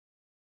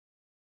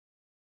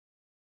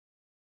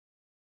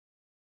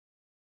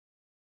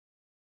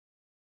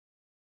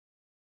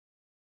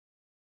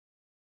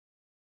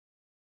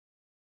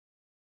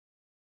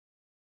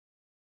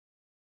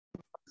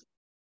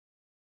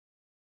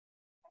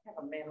have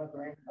a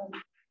mammogram.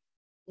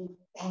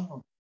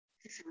 Oh.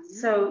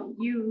 So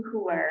you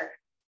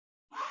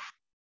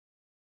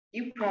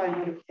probably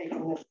would have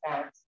taken this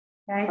down.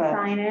 Can I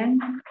sign in?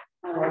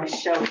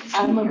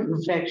 I'm a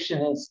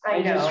perfectionist.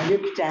 I just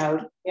ripped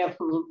out half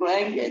of a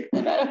blanket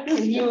that I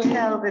was You doing.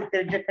 tell that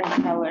they're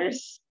different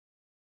colors.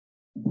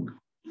 Do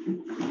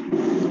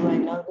I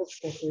notice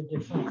that they're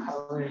different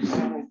colors?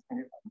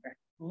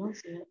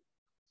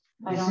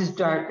 This is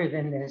darker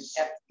than this.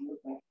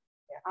 Absolutely.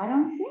 I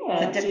don't see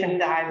it. It's a different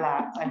dye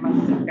lots. I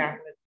must have gotten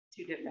the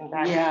two different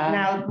dyes. Yeah.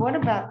 Now, what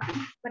about,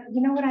 but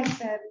you know what I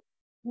said?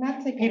 I'm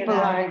not taking People it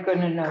out. aren't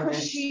going to Because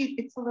notice.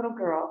 it's a little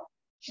girl.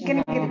 She's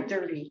going to get it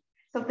dirty.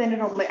 So then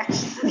it'll match.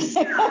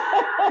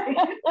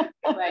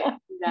 Right,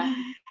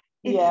 exactly.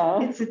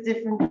 It's a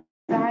different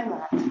dye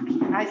lot.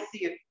 I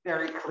see it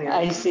very clearly.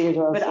 I see it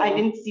also. But I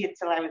didn't see it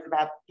till I was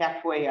about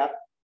halfway up.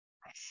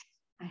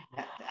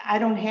 I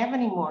don't have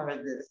any more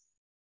of this.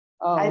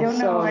 Oh, I don't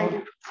know.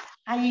 so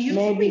I usually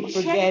maybe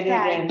forget it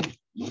and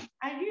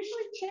I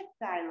usually check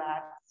dye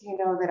lots,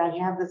 that I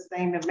have the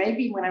same. And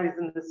maybe when I was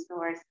in the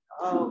store, I said,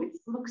 oh, it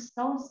looks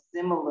so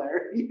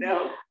similar,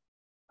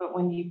 But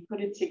when you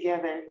put it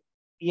together,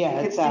 yeah,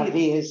 it's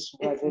obvious.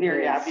 It's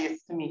very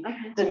obvious to me.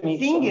 The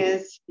thing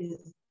is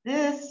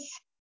this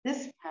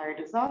part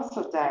is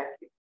also dark,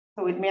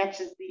 so it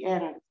matches the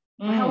end.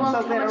 How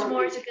much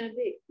more is it going to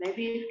be?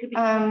 Maybe it could be.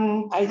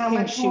 I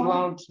think she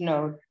won't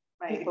know.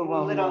 My People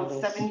won't little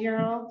notice.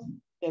 7-year-old.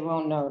 They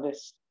won't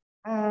notice.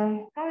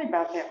 Probably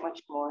about that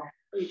much more.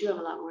 Oh, you do have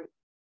a lot more.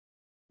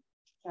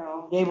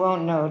 So they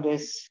won't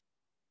notice.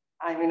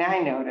 I mean, I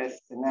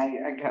noticed, and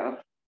I go.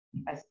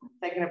 I was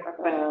taking it,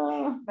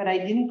 but I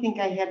didn't think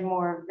I had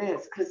more of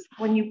this because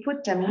when you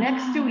put them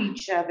next to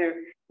each other,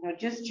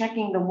 just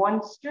checking the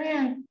one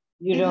strand,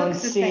 you don't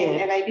see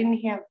it. And I didn't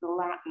have the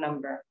lot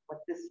number, what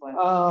this was.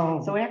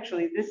 Oh. So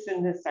actually, this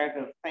and this are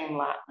the same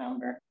lot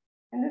number,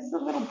 and this is a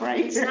little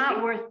brighter. It's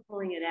not worth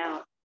pulling it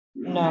out.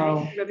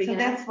 No. Right? So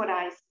that's what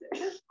I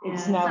said.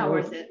 It's not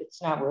worth it.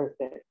 It's not worth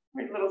it.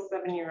 My little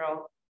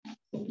 7-year-old.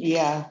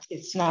 Yeah,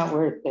 it's not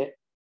worth it.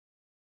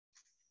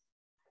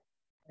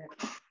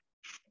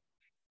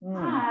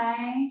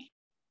 Hi.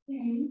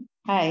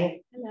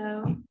 Hi.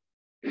 Hello.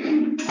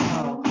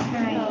 Oh.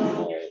 Hi.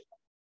 Hello.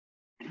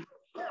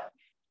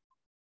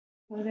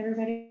 How's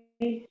everybody?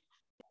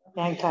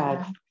 Thank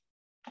God.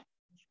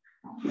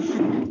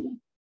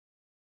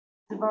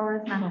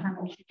 Deborah's not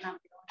coming. She's not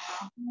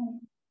feeling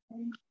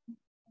well.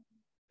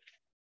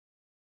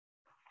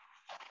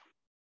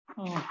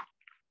 Oh.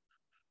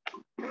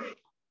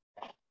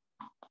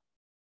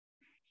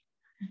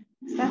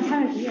 It's that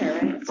time of year,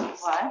 right?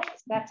 What?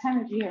 It's that time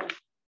of year.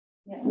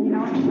 Yeah, she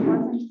wasn't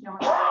feeling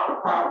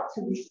well for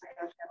 2 weeks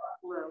ago. She had a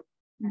flu.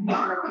 And he's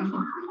like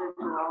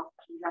individual.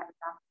 She's at the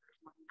doctor's.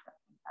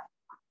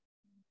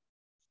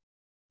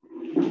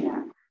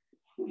 Yeah.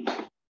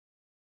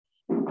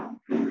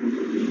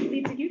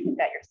 Did you do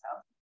that yourself?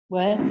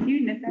 What? You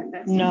knit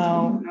that?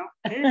 No.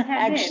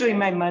 Actually,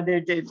 my mother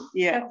did.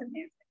 Yeah. That's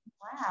amazing.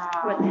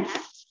 Wow.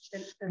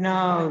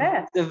 No,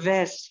 the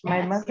vest.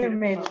 My mother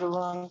made it a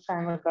long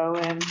time ago,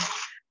 and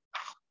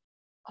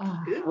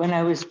when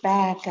I was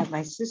back at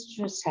my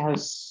sister's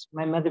house,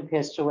 my mother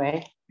passed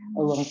away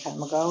a long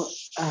time ago.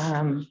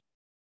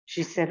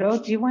 She said, "Oh,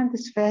 do you want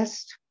this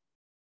vest?"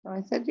 So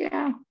I said,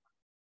 "Yeah."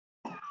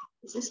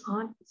 Is this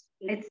on?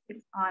 It's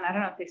on. I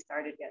don't know if they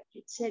started yet.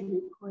 It said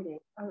recording.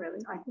 Oh,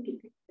 really? I think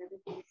it picked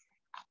everything.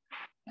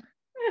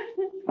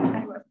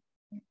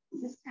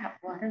 Is this got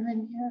water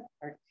in here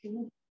or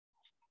two?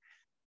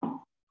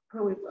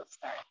 Where we will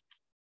start.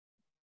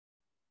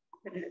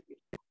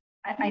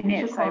 I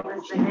knit, so I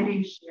was the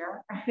knitting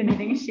shear. The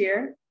knitting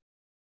shear.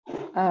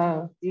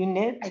 Do you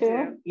knit too?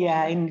 I do.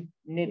 Yeah, I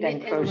knit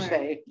and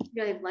crochet.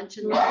 You have lunch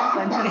and learn.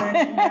 Lunch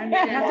and learn. You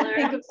have to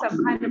think of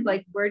some kind of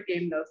like word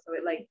game though, so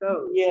it like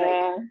goes.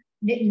 Yeah. Like,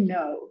 knit and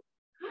know.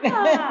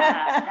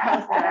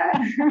 How's that?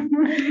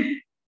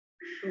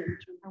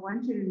 I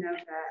want you to know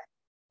that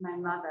my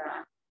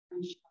mother,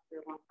 and she passed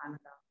away a long time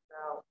ago.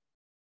 So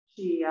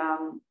she,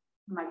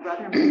 my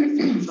brother and my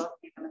sister both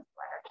gave them a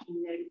sweater. She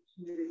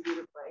knitted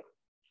beautifully.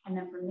 And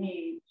then for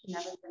me, she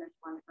never finished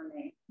one for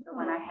me. So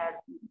when I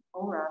had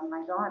Ola,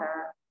 my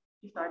daughter,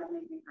 she started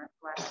making her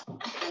sweater.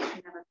 And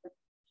she never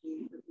finished.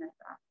 She was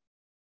knitted.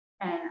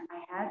 And I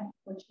had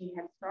what she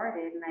had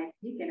started, and I'd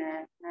taken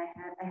it,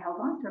 and I held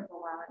on to it for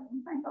a while. And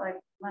I felt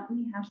like, let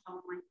me have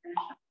someone like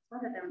finish up the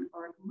sweater then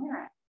before I can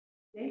wear it.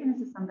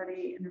 This is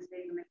somebody in the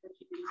stadium that said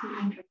she did too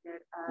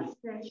intricate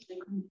stitch. They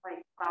couldn't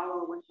quite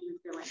follow what she was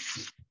doing.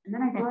 And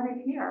then I brought it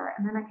here,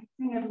 and then I could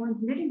see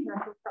everyone's knitting here,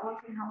 so someone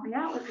can help me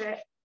out with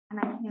it. And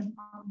I can't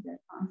find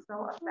it. I'm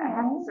so upset. I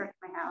have to search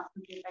my house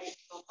and see if I can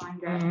still find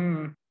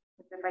it.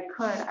 But if I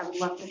could, I would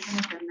love to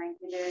finish it. And I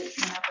did it,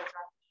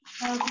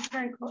 oh, it's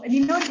very cool. And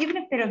even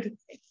if they don't do the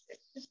same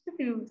stitch, just to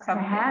do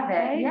something. To have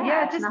it.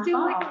 Yeah, just do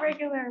like a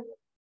regular.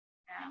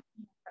 Yeah,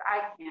 but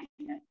I can't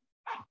knit.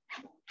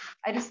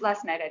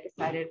 Last night I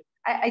decided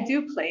I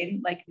do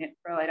plain like knit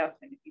furl. I don't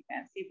think it'd be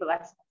fancy, but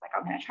last night I was like,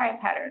 I'm gonna try a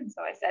pattern.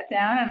 So I sat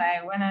down and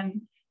I went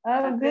on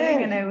Oh,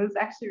 good. And it was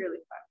actually really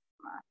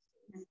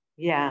fun.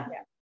 Yeah.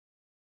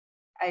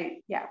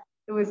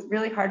 It was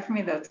really hard for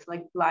me though to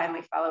like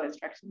blindly follow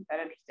instructions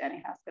without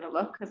understanding how it's going to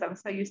look, because I'm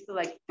so used to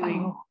like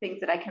doing things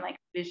that I can like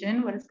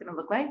vision what it's going to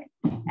look like,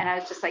 and I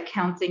was just like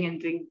counting and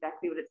doing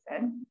exactly what it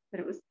said.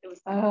 But it was.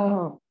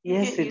 Oh,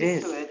 yes, it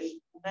is.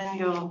 Then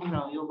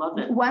you'll love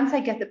it. Once I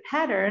get the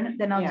pattern,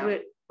 then I'll do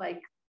it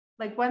like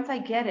once I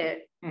get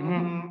it.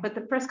 Mm-hmm. But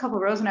the first couple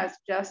of rows when I was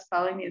just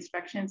following the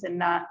instructions and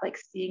not like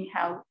seeing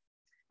how,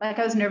 like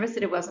I was nervous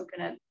that I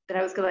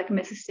was gonna like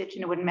miss a stitch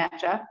and it wouldn't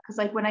match up. Because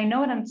like when I know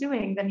what I'm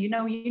doing, then you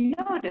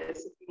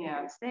notice if you make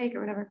a mistake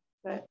or whatever.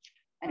 But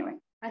anyway,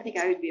 I think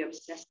I would be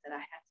obsessed that I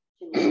have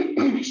to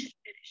finish it.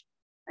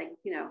 Like,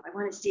 I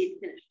want to see it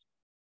finished.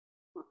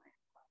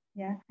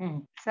 Yeah.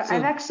 So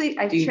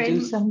I've do trained.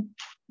 Do some?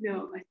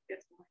 No,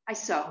 I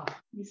sew.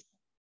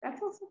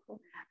 That's also cool.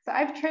 So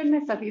I've trained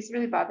myself. It used to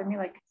really bother me,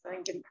 like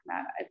something didn't come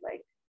out. I'd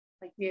like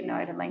you know,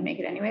 I didn't like make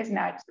it anyways.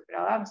 Now I just rip it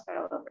all out and start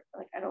all over.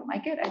 Like I don't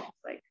like it. I just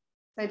like,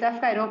 so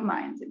I don't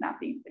mind it not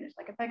being finished.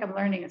 Like it's like I'm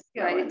learning a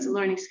skill. Right, it's a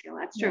learning skill.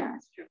 That's true. Yeah.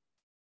 That's true.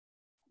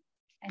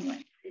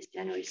 Anyway, it's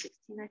January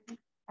 16th, I think.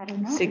 I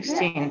don't know.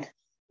 16th.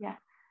 Yeah.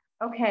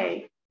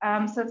 Okay.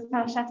 So it's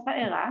Parashat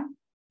Va'era,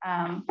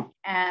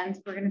 and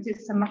we're going to do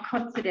some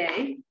makot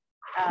today.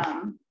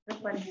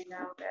 Just letting you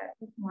know that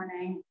this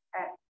morning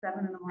at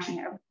 7 in the morning,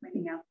 I was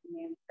cleaning out the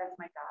names. That's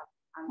my job.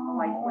 I'm a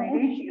wife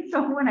lady.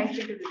 So when I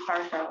think of the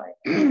parsha, like,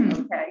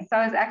 okay. So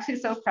I was actually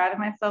so proud of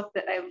myself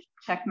that I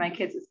checked my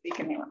kids this week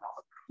and they were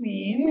all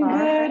clean.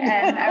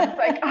 And I was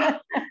like, oh.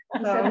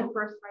 So the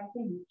first right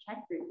thing, you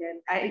checked your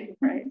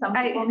kids. Some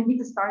people need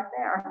to start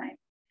there. Right?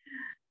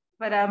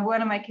 But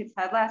one of my kids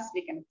had last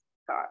week and it's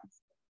gone.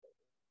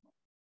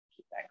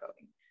 Keep that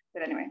going.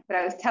 But anyway,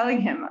 I was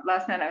telling him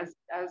last night, I was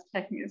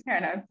checking his hair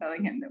and I was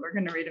telling him that we're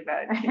going to read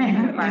about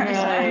Kiyun the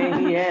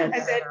Parsha. Yes. I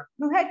said,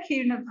 who had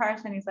Kiyun the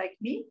Parsha? And he's like,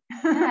 me?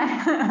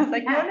 I was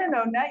like,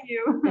 no, not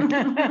you.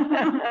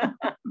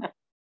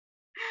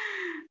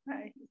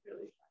 He's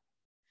really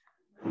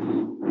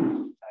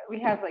fun. We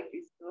have like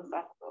these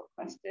philosophical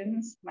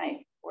questions.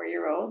 My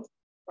 4-year-old,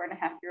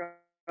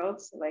 4.5-year-old,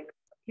 so like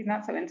he's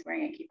not so into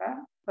wearing a kippah,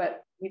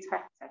 but we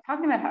started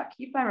talking about how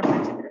kippah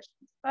reminds you that Hashem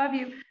is above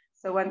you.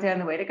 So one day on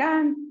the way to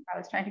Gan, I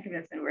was trying to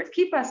convince him where's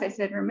kippah. So I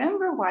said,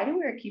 remember, why do we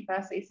wear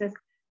kippah? So he says,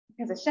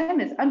 because Hashem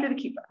is under the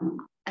kippah.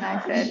 And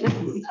I said,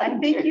 I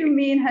think you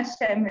mean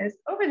Hashem is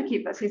over the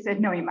kippah. So he said,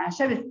 no, Ima,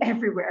 Hashem is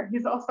everywhere.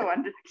 He's also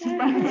under the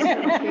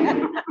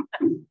kippah.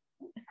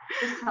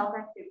 Just tell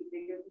that to the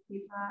bigger the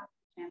kippah,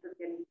 chance of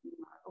getting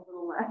a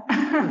little less.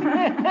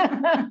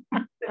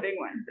 The big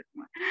one.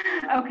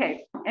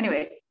 Okay,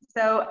 anyway,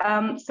 so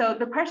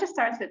the parsha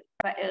starts with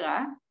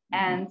Va'era,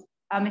 and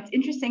it's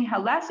interesting how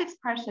last week's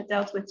parsha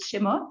dealt with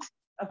Shemot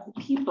of the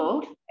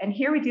people, and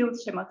here we deal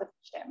with Shemot of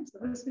Hashem. So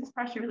this week's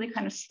parsha really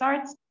kind of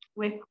starts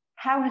with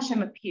how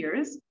Hashem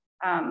appears.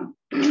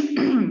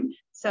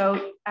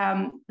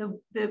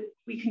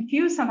 We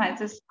confuse sometimes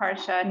this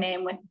parsha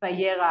name with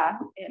Vayera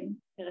in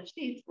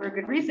Bereshit for a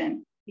good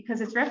reason, because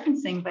it's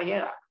referencing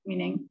Vayera,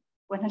 meaning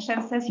when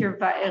Hashem says here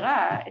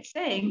Va'era, it's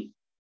saying,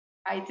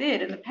 I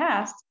did in the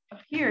past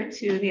appear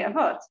to the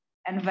Avot.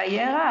 And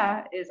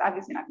Vayera is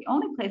obviously not the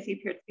only place he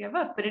appeared to the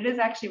Avot, but it is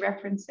actually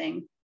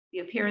referencing the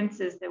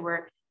appearances that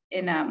were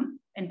in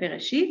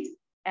Bereshit.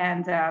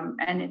 And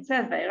it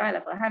says Vayera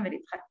Abraham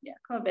v'Yitzchak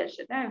v'Yaakov El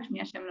Shaddai u'Shmi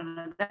Hashem lo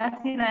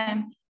nadati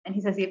lahem. And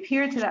he says he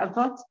appeared to the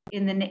Avot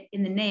in the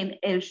name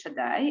El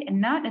Shaddai and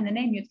not in the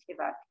name Yud Kei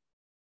Vav.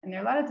 And there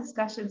are a lot of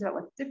discussions about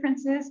what the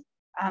difference is.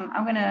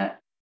 I'm going to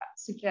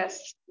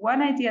suggest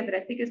one idea that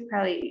I think is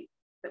probably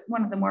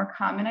one of the more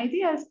common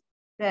ideas,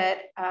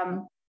 that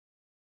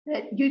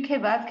Yud Kei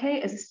Vav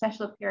Kei is a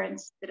special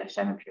appearance that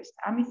Hashem appears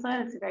to Am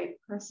Yisrael. It's a very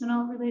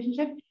personal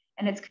relationship,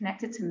 and it's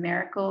connected to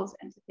miracles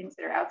and to things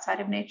that are outside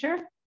of nature,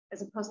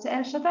 as opposed to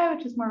El Shaddai,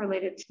 which is more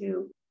related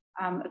to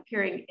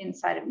appearing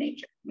inside of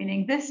nature.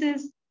 Meaning, this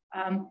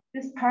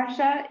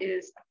parsha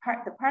is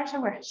the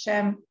parsha where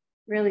Hashem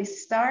really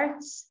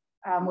starts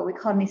what we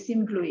call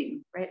nisim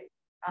gluim, right?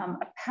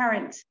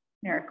 Apparent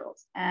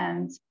miracles.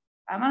 And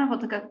I'm not able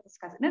to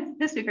discuss it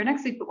this week or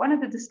next week, but one of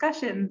the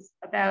discussions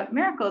about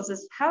miracles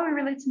is how we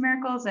relate to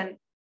miracles, and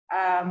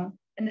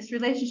this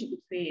relationship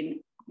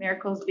between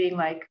miracles being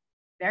like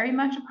very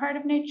much a part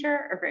of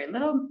nature or very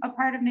little a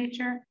part of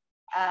nature.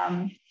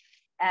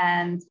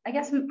 And I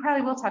guess we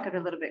probably will talk about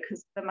it a little bit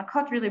because the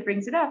makot really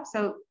brings it up.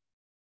 So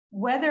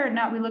whether or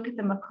not we look at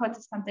the makot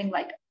as something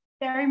like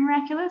very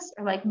miraculous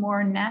or like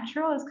more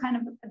natural is kind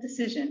of a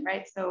decision,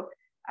 right? So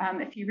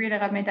if you read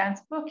Rav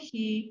Meidan's book,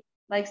 he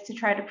likes to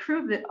try to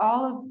prove that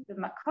all of the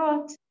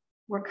makot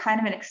were kind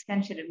of an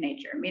extension of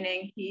nature,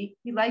 meaning he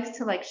likes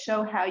to like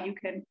show how you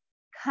can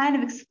kind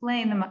of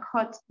explain the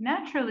makot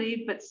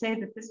naturally, but say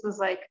that this was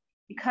like,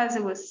 because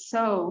it was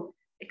so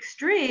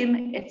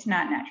extreme, it's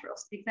not natural.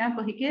 So the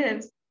example he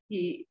gives,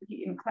 he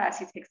in class,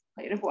 he takes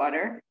a plate of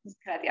water, this is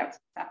kind of the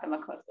opposite, not the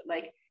makot, but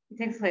like he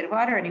takes a plate of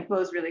water and he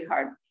blows really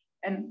hard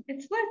and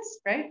it splits,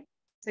 right?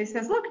 So he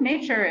says, look,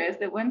 nature is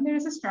that when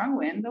there's a strong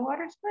wind, the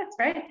water splits,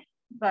 right?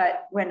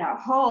 But when a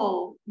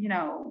whole,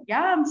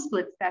 yam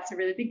splits, that's a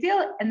really big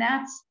deal. And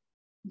that's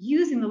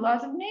using the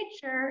laws of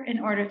nature in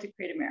order to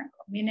create a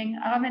miracle. Meaning,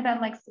 Ramadan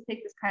likes to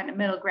take this kind of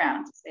middle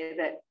ground to say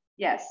that,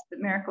 yes, the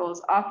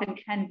miracles often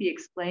can be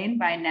explained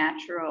by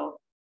natural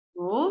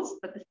rules,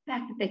 but the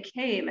fact that they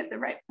came at the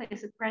right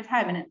place at the right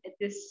time and at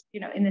this,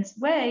 in this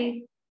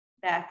way,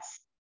 that's,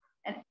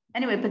 and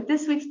anyway, but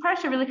this week's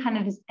parsha really kind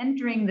of is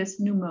entering this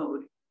new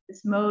mode,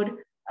 this mode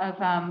of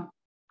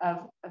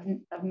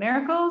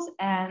miracles.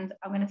 And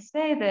I'm going to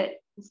say that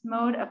this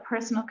mode of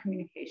personal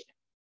communication.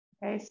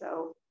 Okay,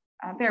 so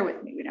bear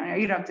with me. You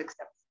don't have to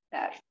accept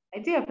that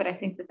idea, but I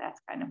think that that's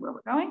kind of where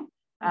we're going.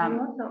 We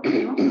also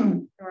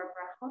there are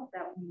brachot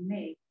that we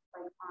make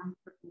like on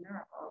certain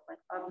miracles, like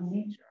of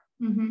nature.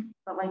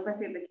 But like let's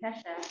say the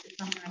keshet is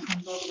something that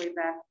comes all the way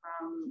back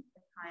from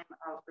the time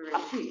of the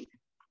Rashid.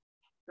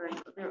 So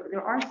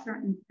there are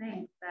certain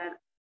things that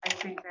I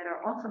think that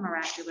are also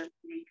miraculous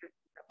in nature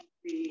that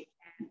we see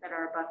and that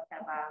are above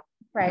teva.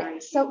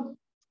 Right. So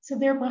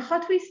there are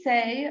brachot we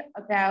say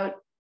about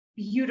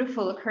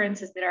beautiful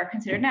occurrences that are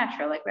considered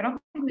natural. Like I don't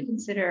think we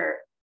consider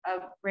a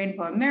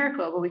rainbow a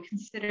miracle, but we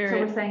consider. So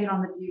we're saying it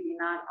on the beauty,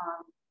 not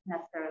on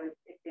necessarily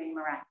it being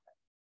miraculous.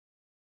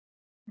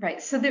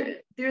 Right. So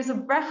there's a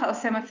bracha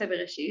osema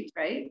bereshit,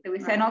 right? That we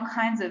say in all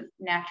kinds of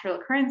natural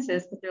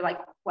occurrences, but they're like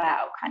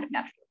wow, kind of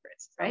natural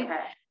occurrences, right? Okay.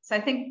 So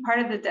I think part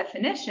of the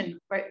definition,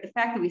 right, the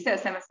fact that we say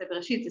osema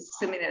bereshit is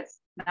assuming that it's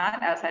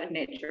not outside of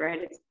nature,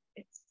 right?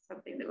 It's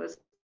something that was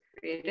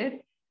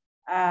created.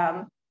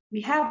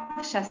 We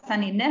have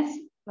shasani nes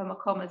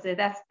b'makom hazeh,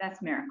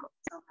 that's miracles,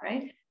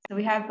 right? So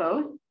we have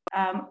both.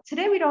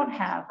 Today we don't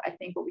have, I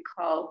think, what we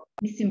call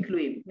nisim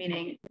gluim,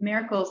 meaning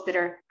miracles that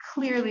are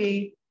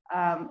clearly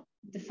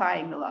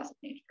defying the laws of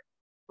nature.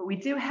 But we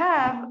do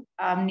have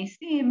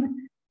nisim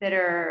that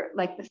are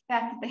like the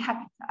fact that they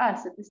happen to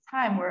us at this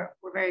time, we're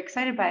very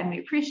excited by and we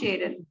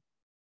appreciate it.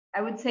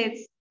 I would say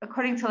it's,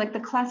 according to like the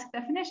classic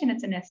definition,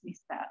 it's a nes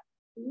nistat.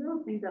 You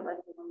don't think that like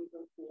when we go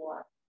to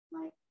war,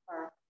 like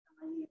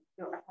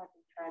you're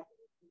having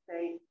tragedy, you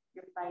say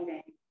you're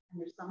fighting and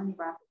there's so many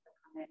rockets that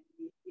come in and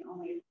you see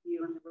only a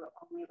few and there were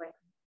only like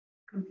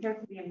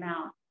compared to the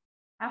amount,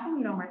 how come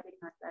we don't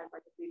recognize that as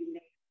like a big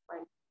name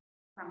like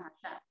from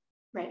Hashem?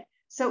 Right.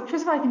 So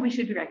first of all, I think we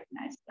should be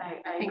recognized.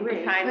 I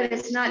agree. But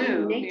it's not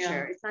in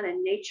nature. It's not a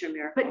nature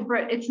miracle.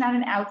 But it's not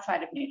an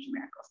outside of nature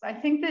miracle. So I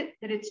think that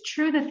it's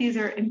true that these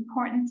are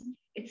important.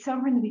 It's so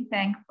important to be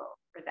thankful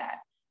for that.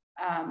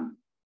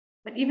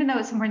 But even though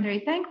it's important to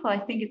be thankful, I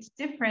think it's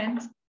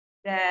different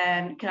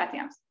than Kirat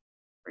Yam,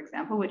 for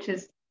example, which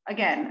is,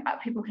 again,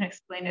 people can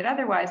explain it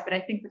otherwise, but I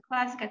think the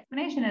classic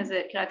explanation is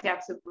that Kirat Yam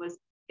was,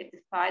 it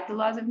defied the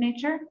laws of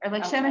nature, or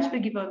like Shemesh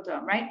B'Givon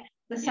Dom, right?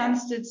 The sun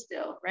stood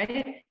still,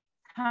 right?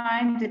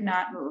 Time did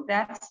not move.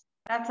 That's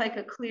like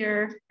a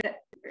clear,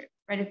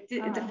 right?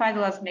 It defied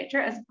the laws of nature,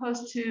 as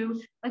opposed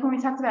to like when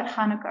we talked about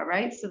Hanukkah,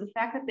 right? So the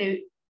fact that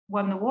they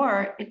won the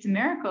war, it's a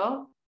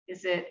miracle.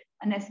 Is it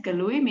a nes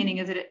galui, meaning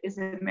is it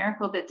a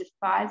miracle that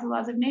defies the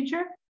laws of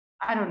nature?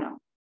 I don't know,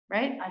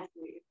 right? I see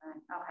what you're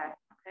saying.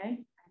 Okay, I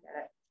get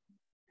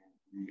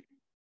it.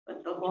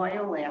 But the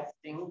loyal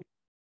lasting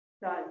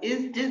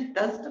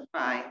does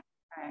defy.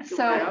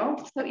 So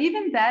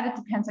even that, it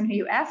depends on who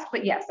you ask,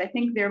 but yes, I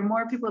think there are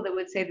more people that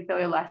would say that the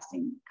oil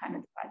lasting kind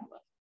of defy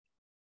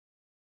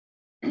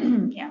the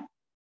laws. Yeah.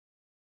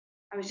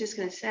 I was just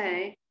going to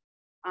say,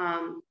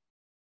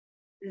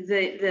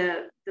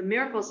 the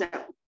miracles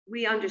that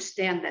we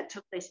understand that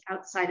took place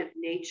outside of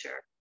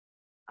nature,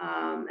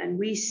 and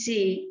we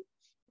see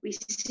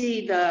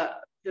the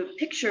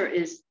picture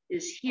is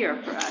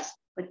here for us,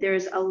 but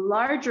there's a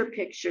larger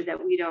picture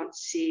that we don't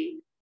see,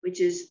 which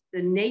is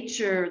the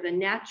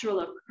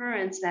natural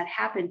occurrence that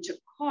happened to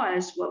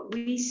cause what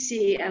we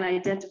see and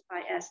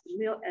identify as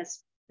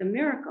the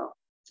miracle.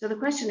 So the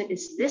question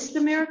is this the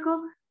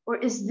miracle, or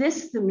is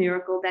this the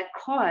miracle that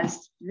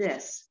caused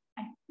this?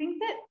 I think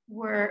that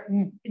we're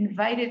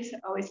invited to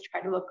always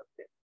try to look a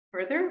bit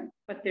further,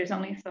 but there's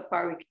only so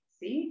far we can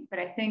see. But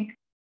I think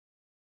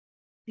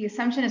the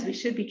assumption is we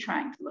should be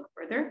trying to look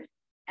further.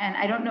 And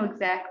I don't know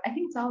I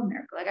think it's all a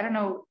miracle. Like, I don't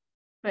know,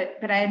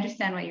 but I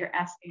understand what you're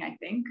asking, I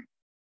think.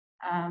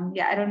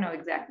 I don't know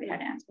exactly how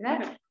to answer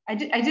that.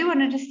 Okay. I do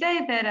want to just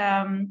say that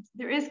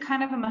there is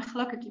kind of a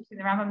machloket between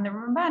the Rambam and the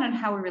Ramban on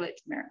how we relate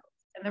to miracles.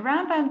 And the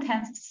Rambam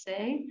tends to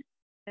say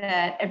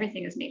that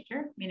everything is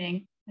nature,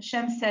 meaning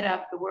Hashem set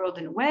up the world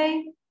in a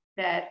way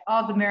that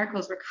all the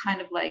miracles were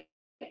kind of like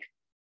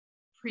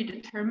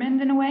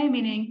predetermined in a way,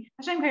 meaning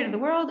Hashem created the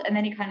world and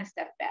then he kind of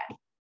stepped back.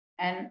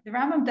 And the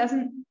Rambam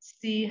doesn't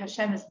see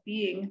Hashem as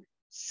being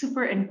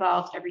super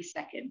involved every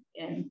second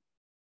in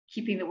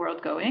keeping the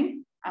world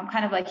going.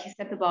 Kind of like he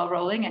set the ball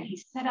rolling and he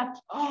set up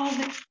all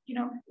the,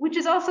 which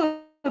is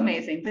also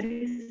amazing, but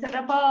he set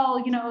up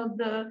all,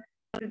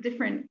 the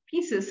different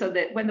pieces so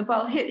that when the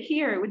ball hit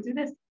here, it would do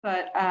this.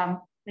 But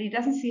he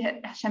doesn't see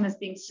Hashem as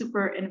being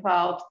super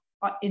involved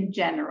in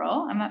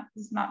general.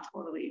 This is not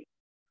totally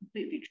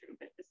completely true,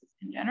 but this is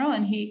in general.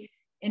 And he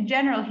in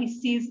general, he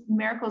sees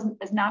miracles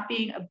as not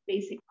being a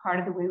basic part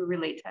of the way we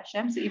relate to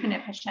Hashem. So even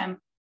if Hashem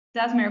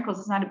does miracles,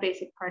 it's not a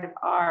basic part of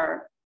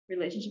our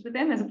relationship with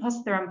him, as opposed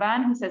to the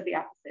Ramban, who says the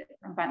opposite.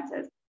 Ramban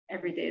says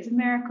every day is a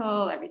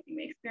miracle, everything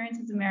we experience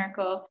is a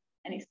miracle,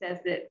 and he says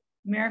that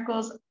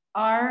miracles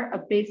are a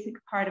basic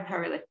part of how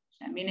we relate to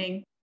Hashem,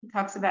 meaning he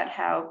talks about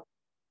how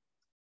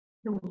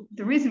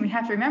the reason we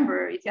have to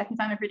remember Yetziat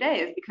Mitzrayim every day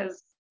is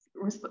because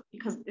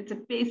it's a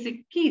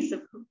basic piece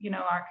of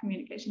our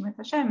communication with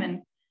Hashem.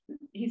 And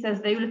he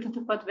says we put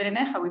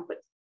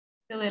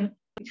tefillin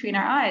between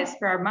our eyes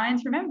for our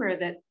minds. Remember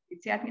that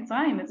Yetziat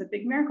Mitzrayim is a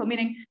big miracle,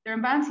 meaning the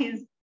Ramban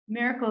sees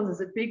miracles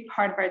as a big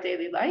part of our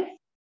daily life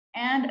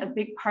and a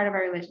big part of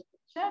our relationship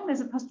with Hashem,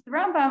 as opposed to the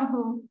Rambam,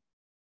 who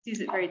sees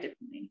it very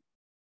differently.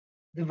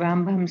 The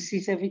Rambam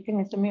sees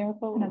everything as a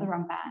miracle? No, the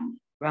Ramban.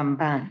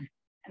 Ramban.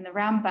 And the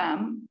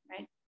Rambam,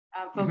 right,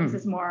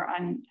 focuses more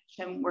on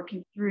Hashem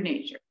working through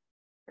nature.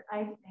 But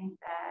I think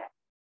that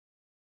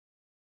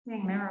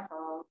seeing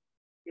miracles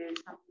is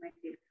something that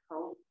gives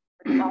hope,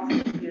 but it also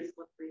gives you a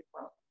slippery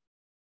slope.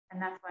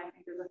 And that's why I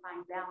think there's a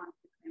fine balance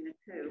between the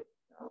two.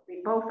 So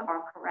they both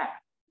are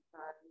correct.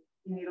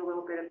 You need a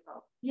little bit of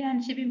both. Yeah,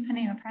 and Shivim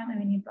Panim, apparently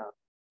we need both.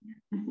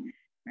 Yeah.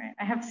 Right.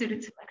 I have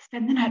students who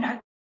spend the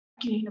night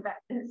arguing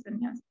about this and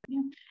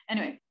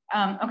Anyway,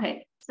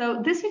 okay.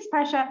 So this week's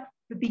parsha,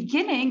 the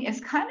beginning is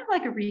kind of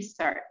like a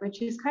restart,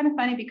 which is kind of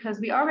funny because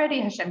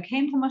Hashem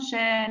came to Moshe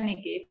and he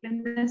gave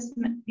him this,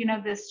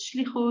 this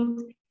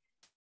shlichut,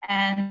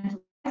 and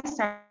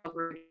started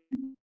over.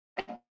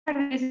 Part of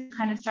the reason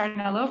kind of starting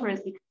all over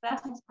is because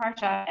last week's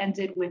parsha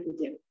ended with a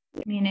dip,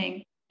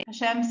 meaning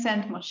Hashem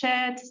sent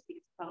Moshe to speak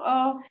to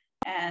Paro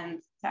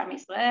and to Am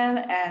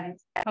Yisrael, and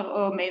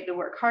Paro made the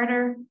work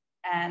harder.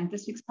 And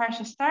this week's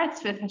parsha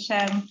starts with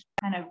Hashem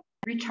kind of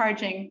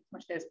recharging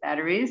Moshe's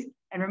batteries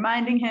and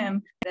reminding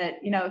him that,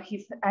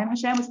 I'm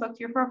Hashem who spoke to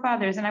your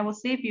forefathers and I will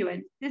save you.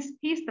 And this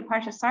piece, the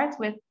parsha starts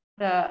with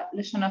the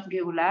Lashonot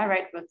Geula,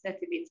 right?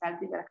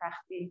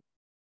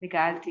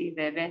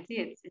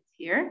 It's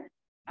here.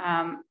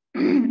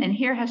 And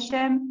here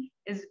Hashem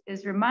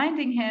is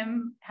reminding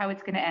him how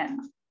it's going to end.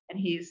 And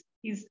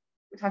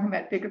we're talking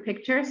about bigger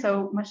picture.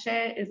 So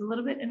Moshe is a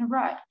little bit in a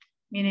rut,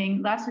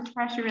 meaning last week's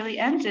parsha really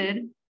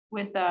ended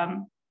with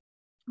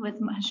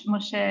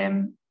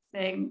Moshe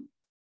saying,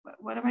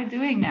 what am I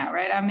doing now,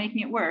 right? I'm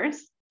making it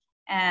worse.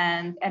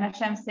 And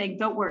Hashem saying,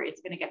 don't worry,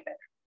 it's going to get better.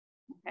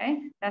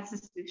 Okay, that's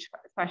this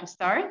parsha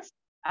starts.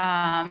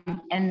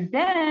 And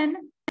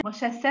then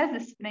Moshe says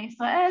this to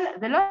Israel,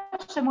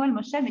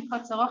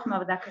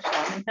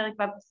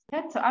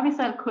 so Am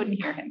Yisrael couldn't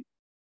hear him.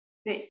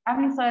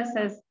 Am Yisrael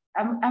says,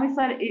 Am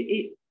Yisrael,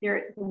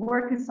 the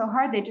work is so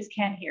hard, they just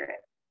can't hear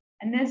it.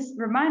 And this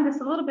reminds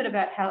us a little bit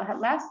about how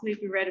last week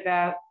we read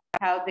about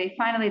how they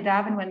finally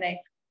daven when they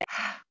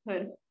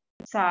could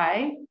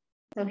sigh.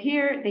 So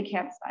here they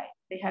can't sigh.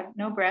 They have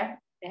no breath,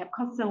 they have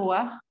kotzer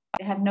ruach,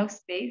 they have no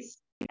space,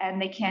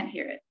 and they can't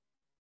hear it.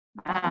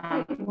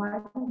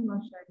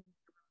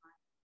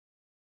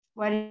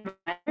 Why did it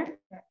matter?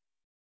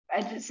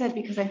 I just said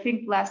because I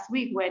think last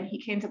week when he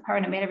came to Paro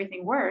and it made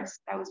everything worse,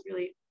 that was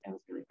really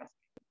frustrating.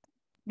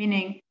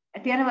 Meaning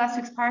at the end of last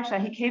week's parsha,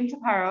 he came to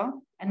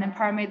Paro and then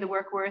Paro made the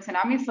work worse, and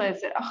Am Yisrael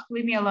said, "Oh,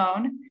 leave me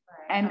alone,"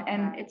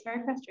 and it's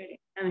very frustrating.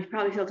 And he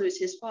probably felt it was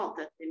his fault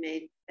that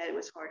it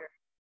was harder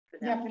for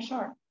them. Yeah, for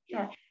sure.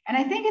 Sure. And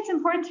I think it's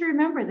important to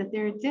remember that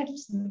there are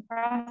dips in the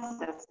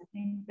process. I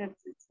think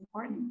it's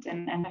important.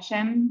 And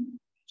Hashem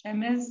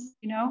is,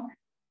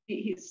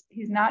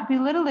 he's not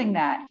belittling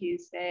that.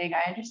 He's saying,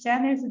 I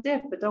understand there's a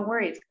dip, but don't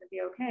worry, it's going to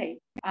be okay.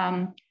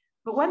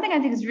 But one thing I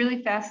think is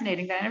really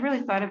fascinating that I never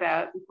really thought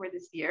about before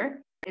this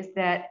year is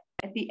that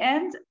at the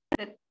end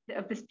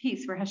of this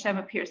piece where Hashem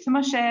appears to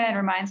Moshe and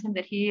reminds him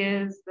that he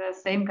is the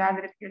same God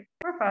that appeared to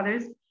the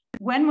forefathers,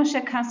 when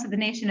Moshe comes to the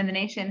nation and the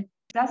nation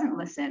doesn't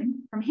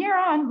listen, from here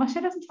on,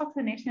 Moshe doesn't talk to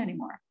the nation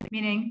anymore.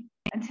 Meaning,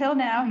 until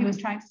now, he was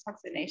trying to talk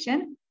to the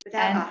nation.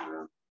 Without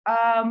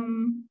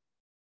Aaron.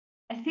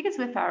 I think it's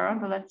with Aaron,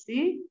 but let's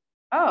see.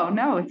 Oh,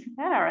 no, it's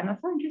without Aaron.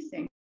 That's so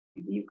interesting.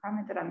 You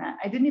commented on that.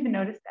 I didn't even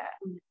notice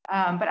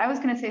that. But I was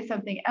going to say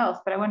something else,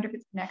 but I wonder if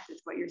it's connected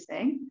to what you're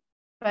saying.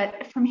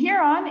 But from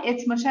here on,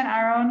 it's Moshe and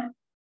Aaron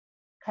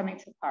coming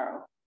to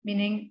Paro,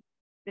 meaning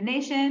the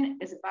nation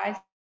is a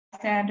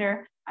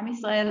bystander. Am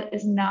Yisrael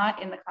is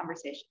not in the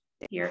conversation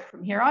here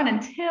from here on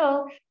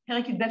until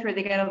Perek Yud where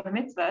they get all the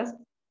mitzvahs.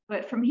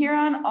 But from here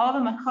on, all the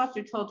machot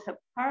are told to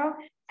Paro,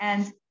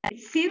 and it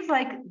seems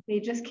like they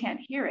just can't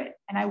hear it.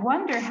 And I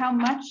wonder how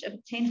much of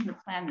a change in the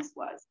plan this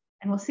was.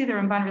 And we'll see the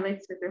Ramban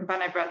relates to it. The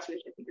Ramban I brought to it,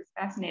 which I think is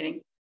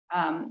fascinating,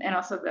 and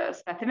also the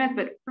Sfat.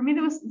 But for me,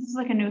 this is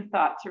like a new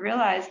thought to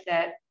realize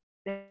that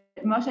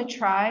Moshe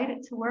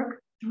tried to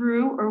work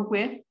through or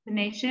with the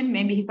nation.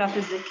 Maybe he thought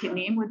the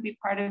Zikanim would be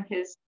part of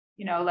his,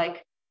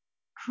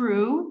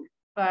 crew,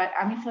 but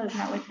Am Yisrael is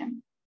not with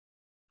him.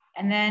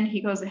 And then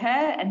he goes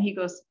ahead and he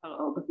goes to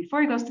Paro. But before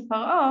he goes to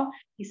Paro,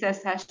 he says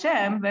to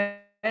Hashem,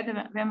 right? And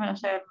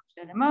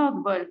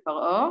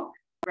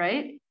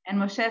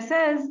Moshe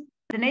says,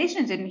 the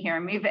nation didn't hear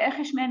me.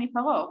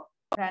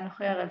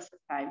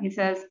 He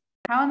says,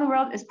 how in the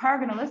world is Paro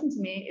going to listen to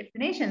me if the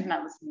nation is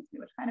not listening to me?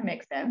 Which kind of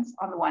makes sense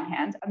on the one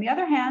hand. On the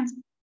other hand,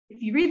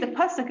 if you read the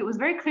pasuk, it was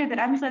very clear that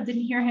Am Yisrael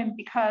didn't hear him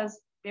because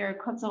they're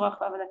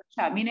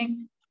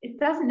meaning it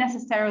doesn't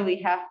necessarily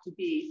have to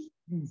be,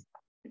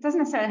 it doesn't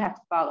necessarily have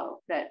to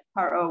follow that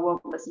Paro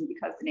won't listen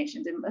because the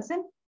nation didn't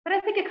listen. But I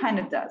think it kind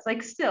of does.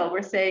 Like still,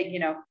 we're saying,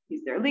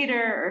 he's their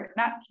leader, or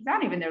not, he's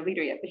not even their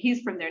leader yet, but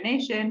he's from their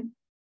nation.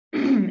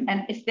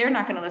 And if they're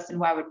not going to listen,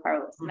 why would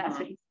Paro listen? That's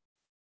what he says.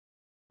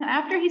 Now,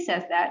 after he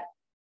says that,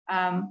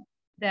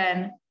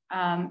 then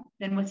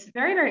what's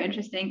very, very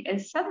interesting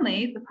is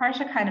suddenly the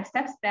parsha kind of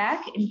steps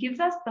back and gives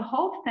us the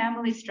whole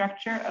family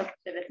structure of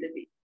Shevet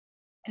Levi.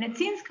 And it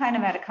seems kind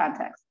of out of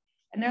context.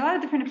 And there are a lot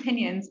of different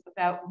opinions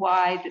about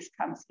why this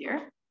comes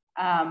here.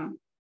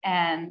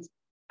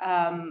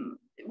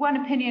 One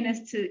opinion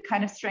is to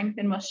kind of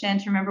strengthen Moshe and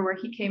to remember where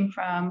he came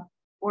from,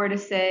 or to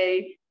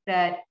say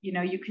that,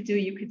 you could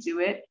do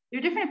it. There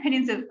are different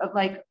opinions of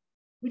like,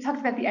 we talked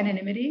about the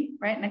anonymity,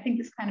 right? And I think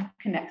this kind of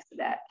connects to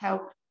that,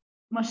 how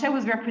Moshe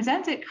was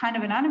represented kind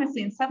of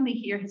anonymously, and suddenly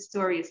here his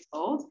story is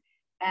told.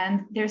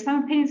 And there's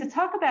some opinions that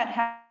talk about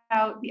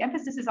how the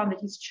emphasis is on that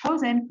he's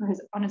chosen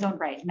on his own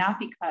right, not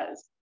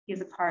because he is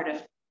a part of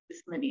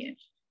this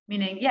lineage.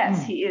 Meaning,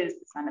 yes, he is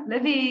the son of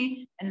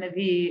Levi, and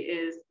Levi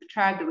is the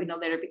tribe that we know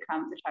later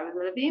becomes the tribe of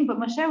the Levim, but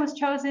Moshe was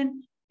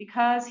chosen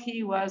because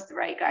he was the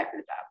right guy for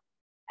the job.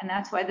 And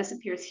that's why this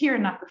appears here,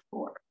 not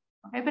before.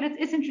 Okay, but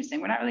it's interesting.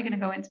 We're not really going to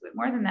go into it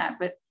more than that,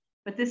 but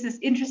this is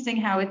interesting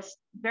how it's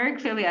very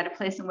clearly out of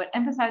place. And what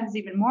emphasizes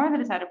even more that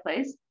it's out of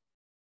place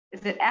is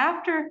that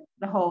after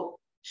the whole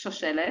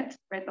shoshelet,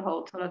 right, the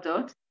whole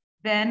toladot,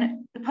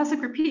 then the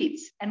pasuk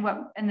repeats, and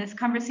this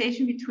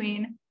conversation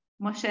between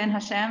Moshe and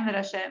Hashem, that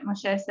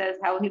Moshe says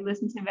how he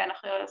listened to him,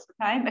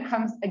 it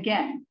comes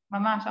again,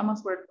 mamash,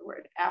 almost word for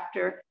word,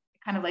 after it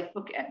kind of like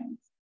bookends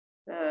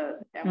the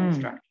family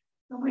structure.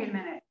 So wait a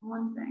minute,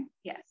 one thing.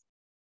 Yes.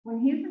 When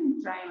he's in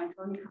Israel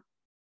until he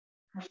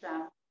comes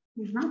down,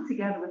 he's not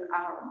together with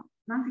Aaron,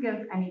 not together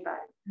with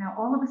anybody. Now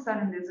all of a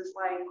sudden there's this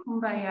like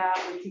kumbaya,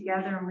 we're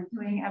together and we're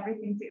doing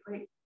everything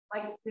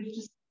like there's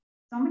just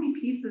so many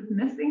pieces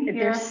missing here.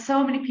 There's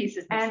so many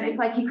pieces missing. And it's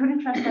like he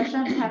couldn't trust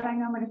Hashem. How do I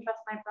know I'm going to trust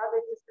my brother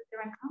to sit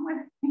there and come with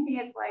me?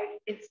 It's like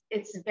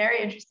it's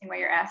very interesting what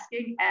you're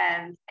asking,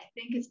 and I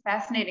think it's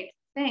fascinating to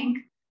think,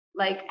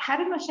 like, how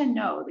did Moshe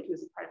know that he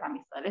was a part of Am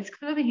Yisrael? It's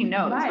clearly he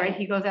knows, right?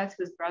 He goes out to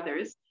his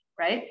brothers,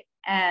 right?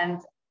 And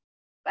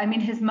I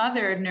mean, his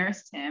mother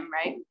nursed him,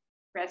 right?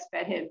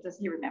 Breastfed him. Does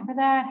he remember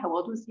that? How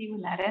old was he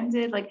when that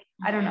ended? Like,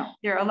 I don't know.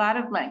 There are a lot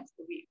of lengths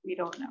that we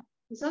don't know.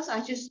 It's also,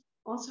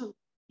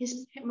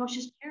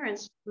 Moshe's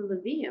parents were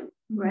Levium,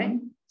 right?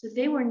 So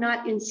they were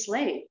not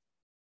enslaved.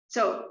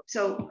 So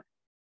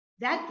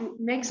that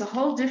casts a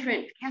whole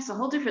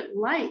different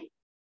light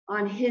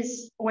on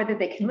his, whether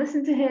they can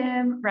listen to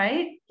him,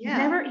 right?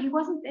 Yeah. He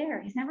wasn't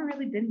there. He's never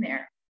really been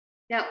there.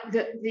 Now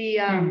the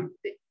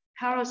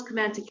Paro's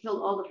command to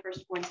kill all the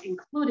firstborns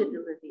included the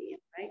Levium,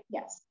 right?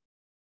 Yes.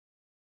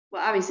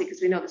 Well, obviously,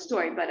 because we know the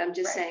story, but I'm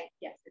just saying.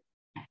 Yes.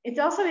 It's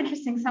also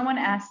interesting. Someone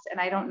asked, and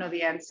I don't know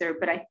the answer,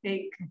 but I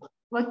think,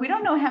 like, we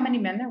don't know how many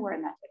men there were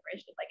in that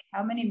generation. Like,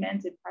 how many men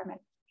did Paro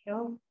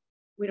kill?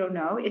 We don't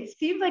know. It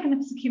seems like in the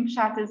Pesukim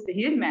Shatas that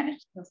he didn't manage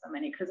to kill so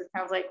many, because it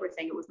sounds like we're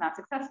saying it was not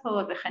successful,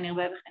 or the Chani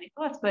Lev,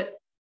 thoughts, but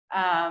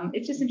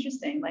it's just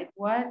interesting. Like,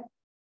 what?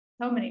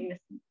 So many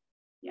missing.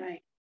 Yeah.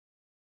 Right.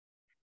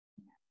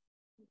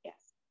 Yes.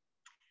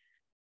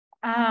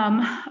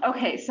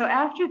 Okay, so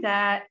after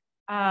that,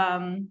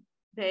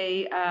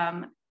 the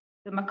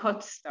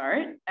Makot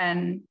start,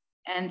 and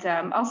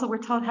also we're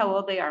told how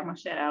old they are.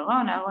 Moshe and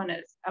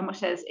Aaron.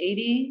 Moshe is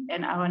 80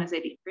 and Aaron is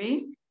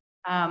 83.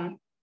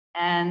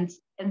 And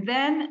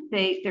then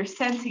they're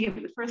sent to give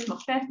the first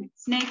Mofet, the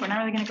snake. We're not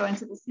really going to go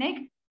into the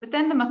snake, but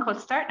then the Makot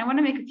start. And I want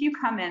to make a few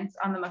comments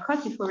on the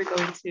Makot before we go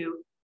into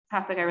the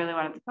topic I really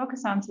wanted to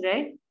focus on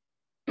today.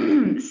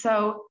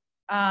 So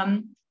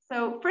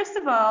first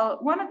of all,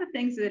 one of the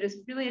things that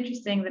is really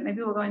interesting that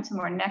maybe we'll go into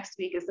more next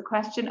week is the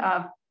question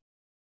of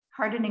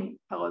hardening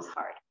Paro's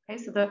heart.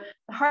 Okay, so the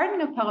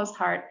hardening of Paro's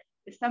heart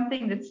is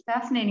something that's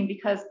fascinating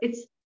because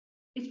it's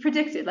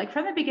predicted. Like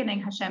from the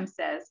beginning, Hashem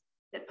says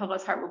that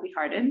Paro's heart will be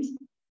hardened.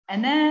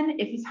 And then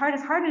if his heart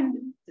is hardened,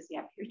 does he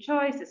have pure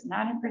choice? Does he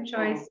not have pure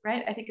choice,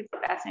 right? I think it's a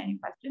fascinating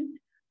question.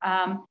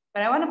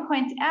 But I want to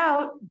point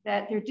out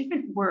that there are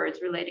different words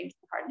relating to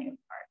the hardening of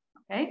the heart,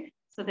 okay?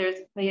 So there's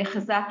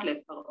vayechazak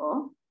lev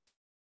Paro,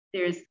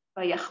 there's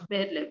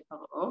vayachbed lev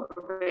Paro,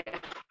 or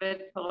vayachbed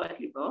Paro et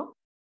libo.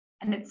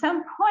 And at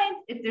some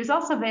point, there's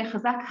also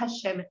vayechazak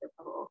Hashem et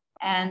Paro.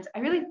 And I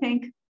really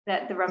think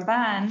that the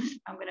Ramban,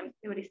 I'm going to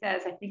see what he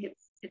says, I think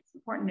it's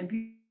important and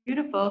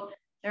beautiful.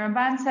 The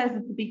Ramban says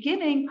at the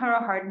beginning, Paro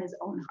hardened his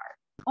own heart.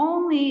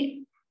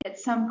 Only at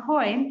some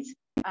point,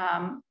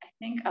 I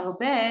think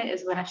Arbe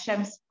is when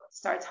Hashem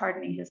starts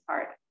hardening his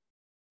heart,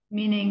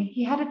 meaning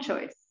he had a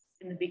choice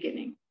in the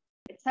beginning.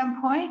 At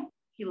some point,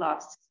 he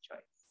lost his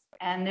choice.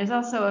 And there's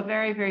also a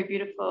very, very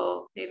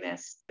beautiful,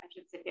 there's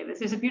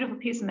a beautiful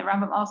piece in the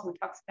Rambam also who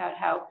talks about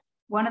how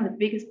one of the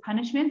biggest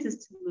punishments is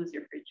to lose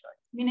your free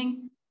choice,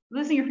 meaning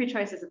losing your free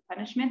choice is a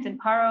punishment. And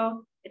Paro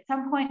at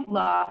some point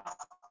lost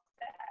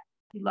that.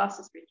 He lost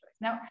his free choice.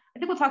 Now, I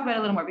think we'll talk about it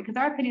a little more because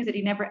our opinion is that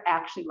he never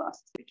actually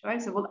lost his free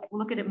choice. So we'll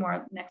look at it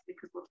more next week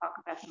because we'll talk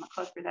about the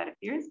makot where that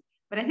appears.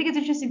 But I think it's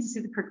interesting to see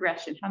the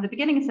progression. From the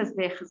beginning, it says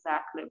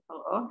ve'chazak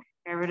le'paro,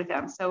 get rid of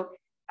them. So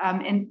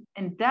in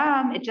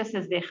dam, it just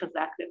says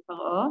ve'chazak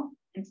le'paro.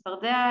 In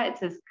Sfardea, it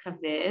says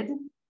kaved.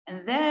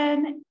 And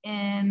then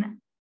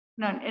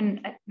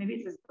maybe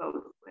it says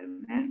both. Wait a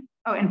minute.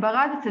 Oh, in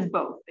Barad, it says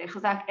both,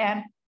 ve'chazak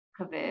and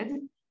kaved.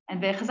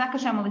 And ve'chazak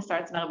Hashem only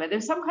starts in Arbe.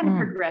 There's some kind of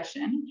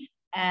progression.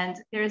 And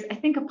there's, I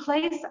think, a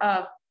place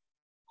of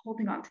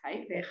holding on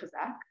tight,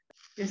 ve'chazak.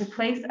 There's a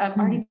place of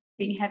already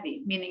being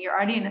heavy, meaning you're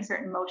already in a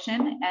certain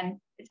motion and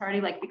it's already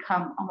like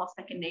become almost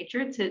like a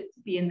nature to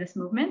be in this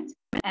movement.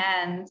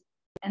 And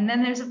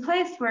then there's a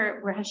place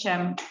where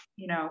Hashem,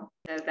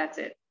 says that's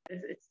it.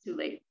 It's too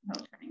late, no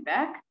turning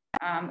back.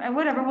 And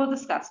whatever, we'll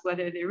discuss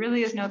whether there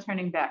really is no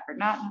turning back or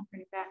not, no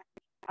turning back.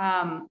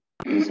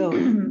 So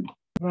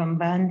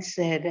Ramban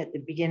said at the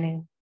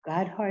beginning,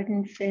 God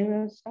hardened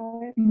Pharaoh's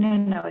heart?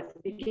 No, at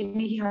the beginning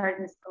he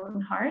hardened his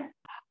own heart.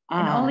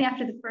 And only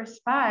after the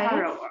first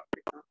 5.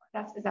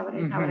 Is that what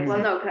it is? Well,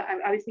 no,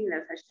 I was thinking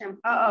that Hashem.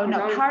 No,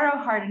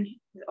 Paro hardened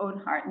his own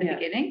heart in the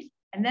beginning.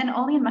 And then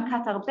only in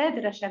Makat Arbe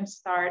did Hashem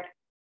start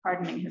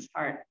hardening his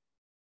heart.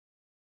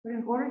 But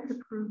in order to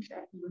prove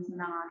that he was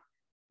not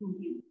who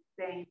he was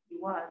saying he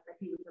was, that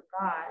he was a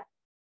God,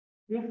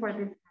 therefore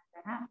this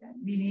had to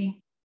happen. Meaning,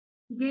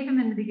 he gave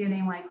him in the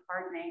beginning like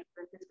hardening,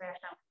 but this way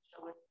Hashem could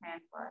show his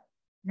hand was.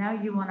 Now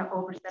you want to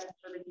overstep it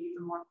so that he's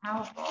more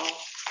powerful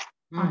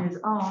on his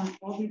own.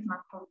 All these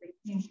makot that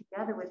came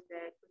together with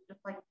it was just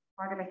like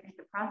part of, I think,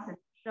 the process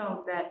to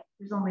show that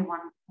there's only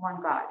one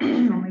God.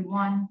 There's only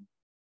one.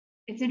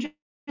 It's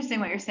interesting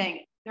what you're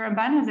saying. The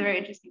Ramban has a very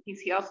interesting piece.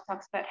 He also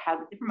talks about how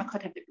the different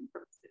makot have different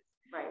purposes.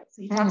 Right.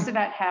 So he talks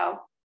about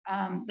how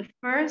the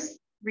first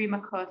 3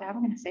 makot, I'm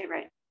going to say it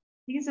right.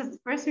 He says the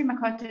first 3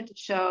 makot to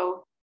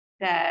show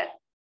that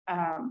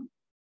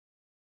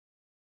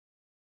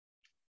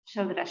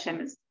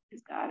Hashem is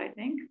God, I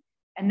think.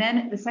 And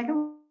then the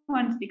second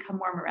one to become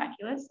more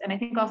miraculous. And I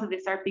think also they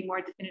start being more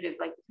definitive,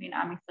 like between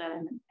Am Yisrael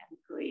and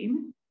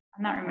Goyim.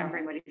 I'm not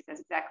remembering what he says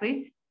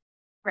exactly.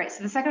 Right.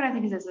 So the second one I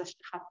think is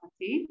Ashtichat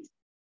Matit.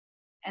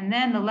 And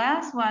then the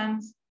last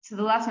ones are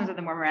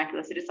the more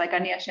miraculous. It is like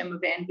Ani Hashem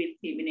Uve'en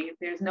Bilti, meaning if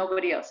there's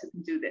nobody else who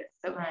can do this.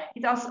 So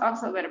it's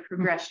also about a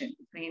progression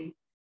between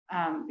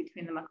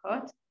the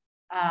makot.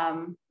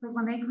 So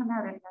when they come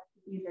out, it has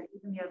to be that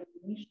even the other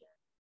Nisha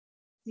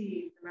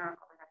see the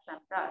miracle that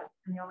Hashem does.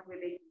 And the only way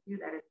they can do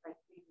that is by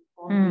seeing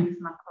all these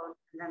makot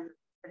and then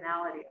the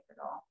finality of it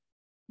all.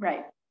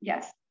 Right.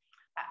 Yes.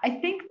 I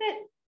think that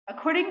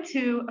according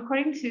to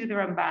the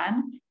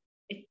Ramban,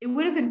 it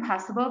would have been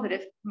possible that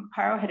if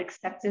Paro had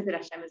accepted that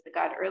Hashem is the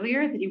God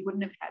earlier, that he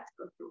wouldn't have had to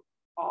go through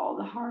all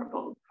the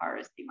horrible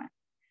horrors he went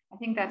through. I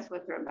think that's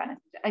what the Ramban is.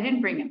 I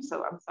didn't bring him,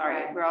 so I'm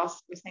sorry. We're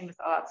saying this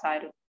all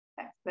outside of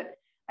the text, but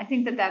I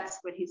think that that's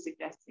what he's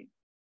suggesting.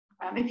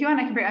 If you want,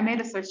 I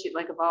made a source sheet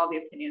like of all the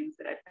opinions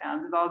that I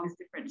found of all these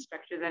different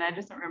structures, and I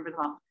just don't remember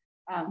them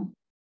all.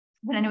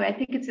 But anyway, I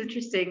think it's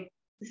interesting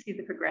to see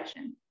the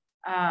progression.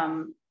 Okay,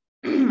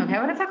 I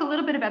want to talk a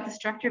little bit about the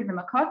structure of the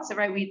makot. So,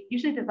 right, we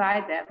usually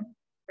divide them,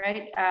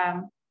 right?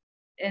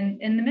 In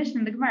the Mishnah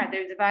and the Gemara,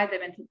 they divide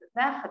them into the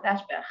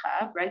Chadash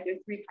Be'achav, right? There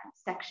are 3 kind of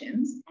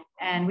sections,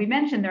 and we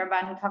mentioned the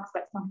Ramban who talks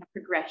about some kind of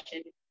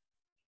progression.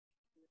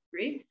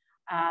 3.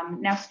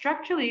 Now,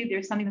 structurally,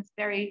 there's something that's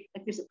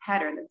there's a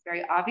pattern that's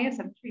very obvious.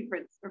 I'm sure you've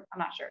heard this, or I'm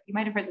not sure. You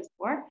might have heard this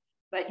before,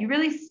 but you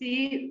really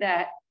see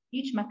that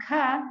each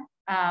makah,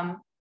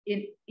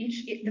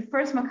 the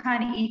first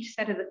makah in each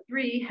set of the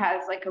 3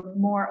 has like a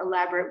more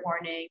elaborate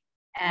warning,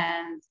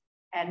 and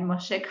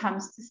Moshe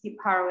comes to see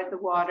Paro at the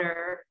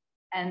water,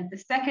 and the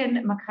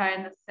second makah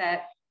in the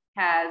set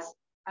has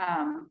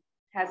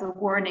a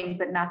warning,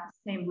 but not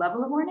the same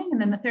level of warning,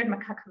 and then the third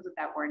makah comes with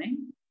that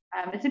warning.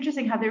 It's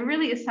interesting how there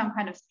really is some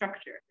kind of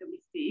structure that we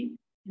see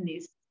in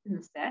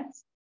the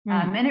sets.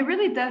 And it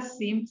really does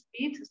seem to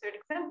be, to a certain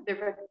extent,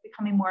 they're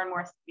becoming more and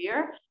more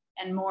severe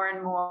and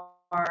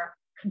more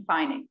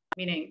confining.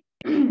 Meaning,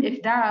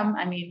 if dam,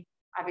 I mean,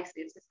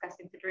 obviously it's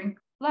disgusting to drink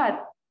blood,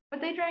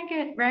 but they drank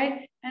it,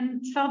 right?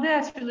 And Sfardea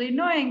is really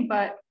annoying,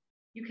 but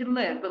you can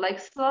live. But like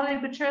slowly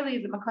but surely,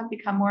 the makot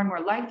become more and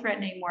more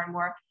life-threatening, more and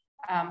more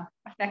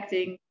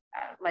affecting.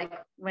 Like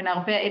when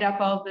Arbe ate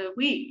up all the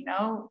wheat,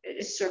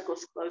 it's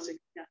circles closing.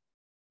 Yeah,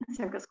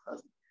 circles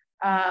closing.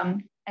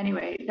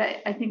 Anyway,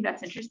 I think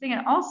that's interesting.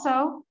 And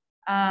also,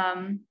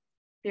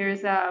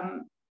 there's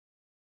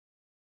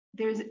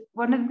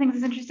one of the things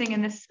that's interesting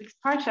in this week's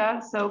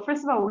parsha. So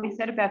first of all, what we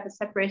said about the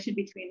separation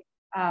between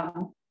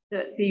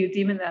the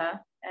Yudim and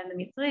the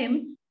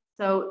Mitzrim.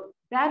 So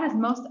that is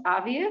most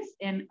obvious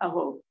in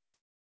Arov.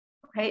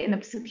 Okay, in the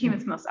Pesukim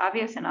it's most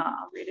obvious, and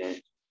I'll read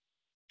it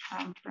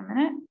for a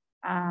minute.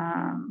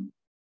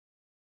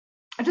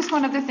 Just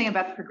one other thing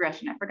about the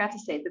progression. I forgot to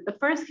say that the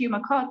first few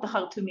makot, the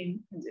Chartumim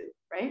can do,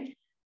 right?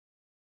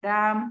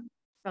 Dam,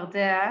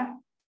 Fardea,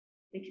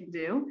 they can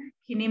do.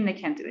 Kinim, they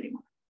can't do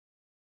anymore.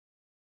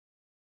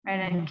 Right?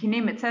 And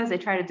Kinim, it says they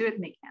try to do it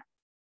and they can't.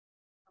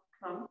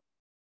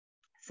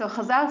 So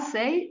Chazal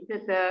say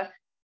that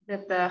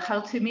the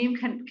Chaltumim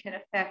can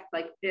affect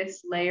like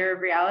this layer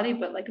of reality,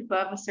 but like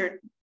above a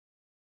certain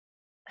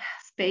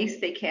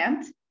space they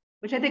can't,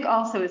 which I think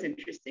also is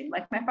interesting.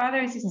 Like my father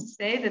used to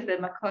say that the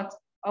Makot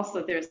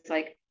also there's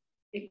like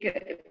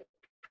it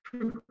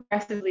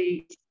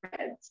progressively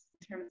spreads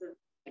in terms of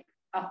like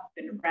up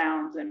and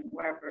around and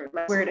wherever,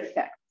 like where it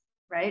affects,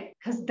 right?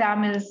 Because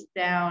Dam is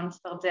down,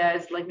 Fardea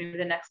is like maybe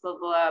the next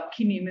level up,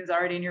 Kinim is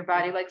already in your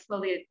body, like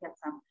slowly it gets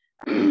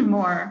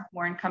more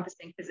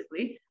encompassing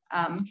physically.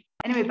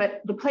 Anyway,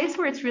 but the place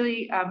where it's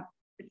really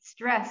it's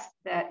stressed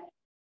that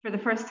for the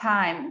first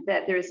time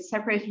that there is a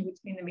separation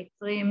between the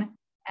Mitzrim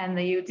and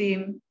the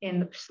Yudim in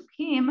the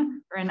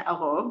Psukim or in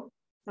Arov.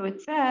 So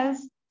it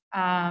says,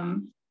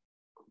 I'm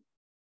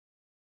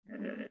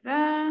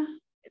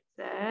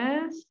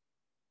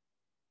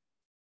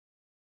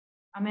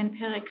in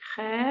Perek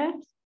Chet,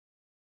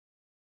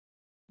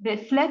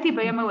 Ve'fleti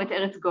bayom et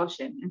eretz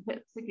Goshen, in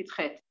Perek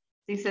Chet.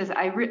 He says,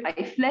 I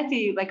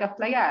fleti, like a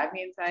playa, it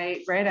means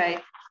I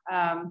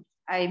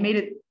made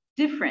a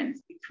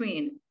difference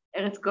between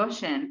Eretz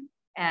Goshen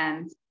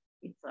and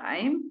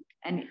Mitzrayim.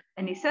 And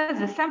he says,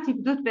 one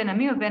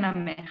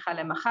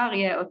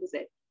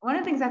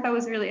of the things I thought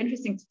was really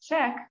interesting to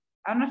check,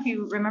 I don't know if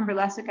you remember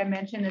last week I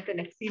mentioned that the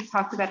Nexiv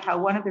talked about how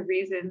one of the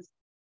reasons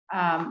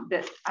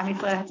that Am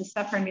Yisrael had to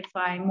suffer in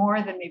Mitzrayim more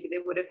than maybe they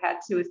would have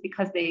had to is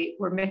because they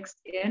were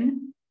mixed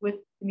in with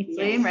the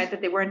Mitzrayim, right?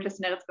 That they weren't just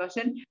in Eretz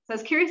Goshen. So I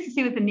was curious to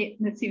see what the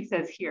Nexiv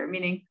says here,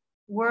 meaning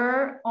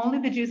were only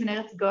the Jews in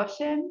Eretz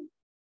Goshen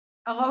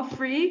Arov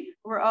free,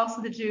 or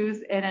also the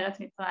Jews in Eretz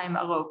Mitzrayim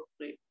Arov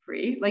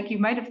free? Like you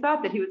might have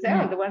thought that he would say,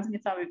 oh, the ones in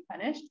Mitzrayim would be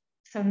punished.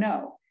 So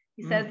no.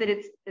 He says that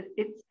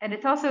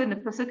it's also in the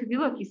pasuk, if you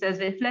look, he says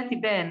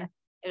Ve'fleti ben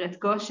Eretz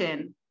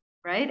Goshen,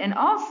 right? And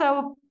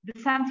also the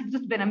Samti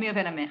B'dut ben Amir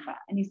ben Amecha.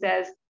 And he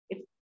says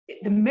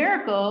the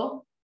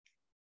miracle.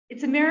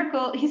 It's a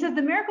miracle. He says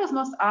the miracle is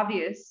most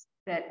obvious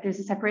that there's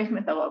a separation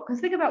with Arov. Because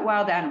think about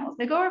wild animals;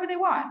 they go wherever they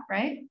want,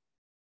 right?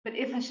 But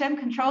if Hashem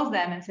controls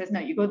them and says no,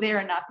 you go there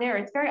and not there,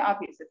 it's very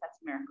obvious that that's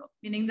a miracle.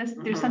 Meaning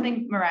there's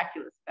something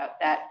miraculous about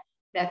that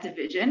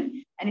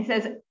division. And he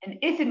says, and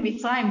if in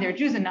Mitzrayim there are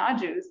Jews and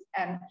non-Jews,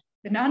 and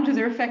the non-Jews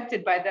are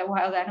affected by the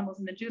wild animals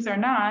and the Jews are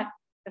not,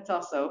 that's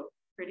also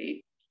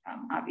pretty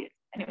obvious.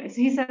 Anyway, so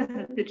he says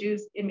that the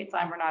Jews in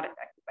Mitzrayim were not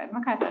affected by the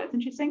Makkah. I thought it's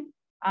interesting.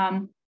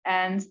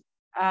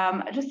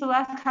 Just the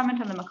last comment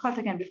on the Makot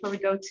again before we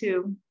go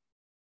to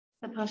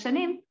the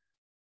Parashanim.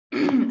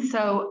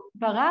 So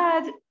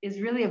Barad is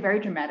really a very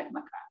dramatic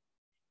Makkah.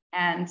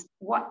 And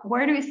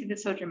where do we see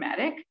this so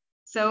dramatic?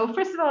 So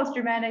first of all, it's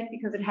dramatic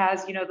because it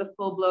has, the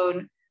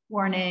full-blown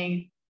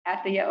warning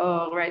at the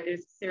Ya'or, right?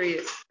 There's a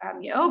serious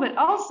Ya'or, but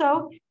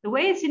also the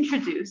way it's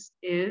introduced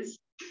is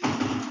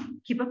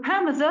Ki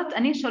b'pam hazot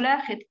ani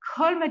sholech et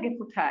kol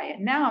megefutai.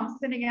 Now I'm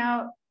sending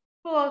out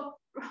full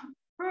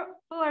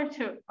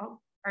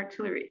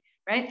artillery,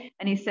 right?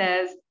 And he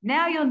says,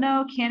 now you'll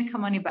know Ken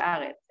kamoni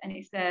ba'aretz. And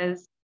he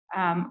says,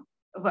 I'm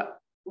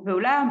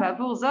going to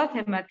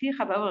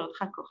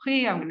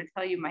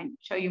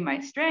show you my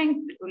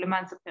strength.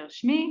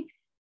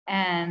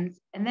 And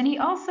then he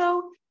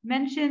also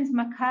mentions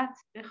Makat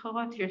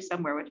Bechorot here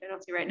somewhere, which I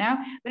don't see right now.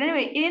 But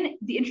anyway, in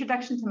the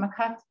introduction to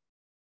Makat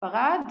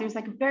Barad, there's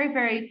like a very,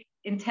 very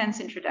intense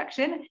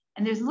introduction.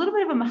 And there's a little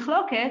bit of a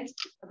machloket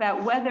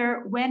about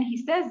whether when he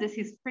says this,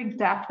 he's referring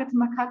dafka to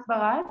Makat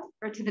Barad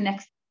or to the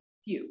next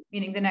few,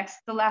 meaning the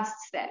last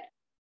set.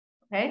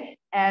 Okay.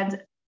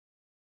 And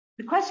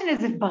the question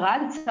is if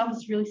Barad itself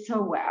is really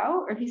so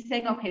wow, or if he's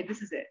saying, okay,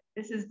 this is it.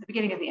 This is the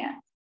beginning of the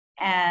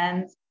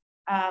end.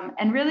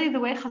 And really the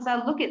way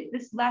Chazal look at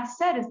this last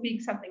set as being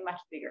something much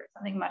bigger,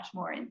 something much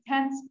more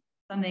intense,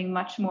 something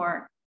much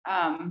more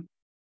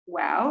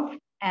wow.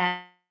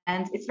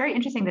 And it's very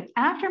interesting that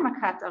after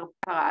Makat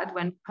Barad,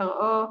 when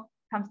Paro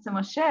comes to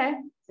Moshe,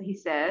 so he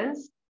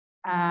says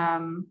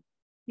to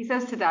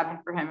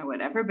daven for him or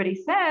whatever, but he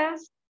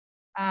says,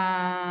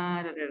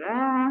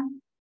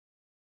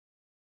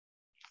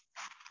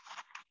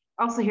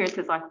 also here it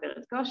says like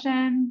Eretz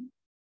Goshen.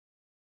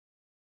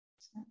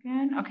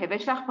 Okay,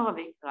 Veshlach Paro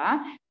V'Yikra,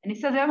 and he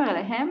says, "Yomer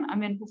Alehem,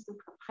 Amen." Pasuk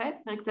Kafchet,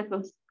 Perek Tet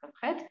Pasuk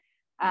Kafchet.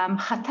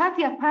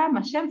 Chatati apam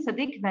Hashem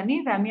Tzadik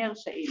V'ani V'Ami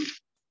Ershaim.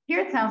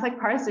 Here it sounds like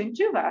Paro is doing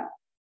tshuva,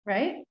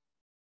 right?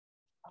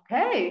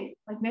 Okay,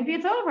 like maybe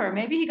it's over,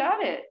 maybe he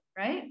got it,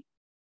 right?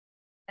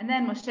 And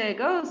then Moshe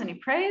goes and he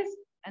prays,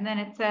 and then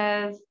it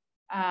says,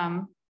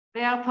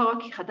 "Ve'ar Paro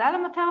ki chadal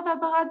hamatar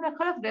v'abarad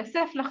v'akolot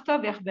v'yasef lachto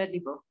v'yachbed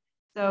libo."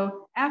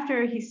 So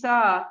after he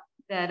saw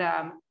that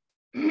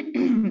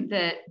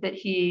that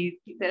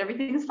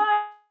everything is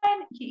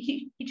fine,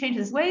 he changed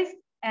his ways,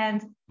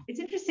 and it's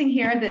interesting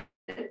here that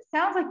it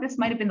sounds like this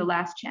might have been the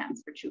last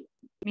chance for tshuva,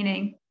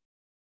 meaning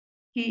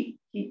he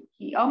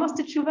almost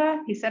did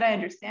tshuva. He said, "I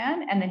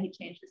understand," and then he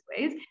changed his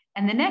ways.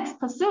 And the next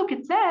pasuk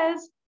it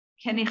says,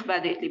 "Kenich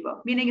v'adeit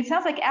libo," meaning it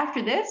sounds like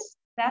after this,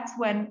 that's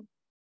when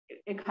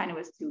it kind of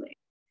was too late.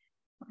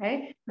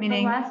 Okay, But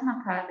meaning the last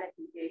makkah that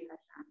he gave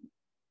Hashem,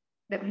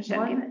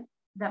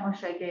 that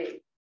Moshe gave,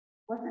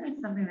 wasn't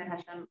it something that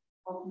Hashem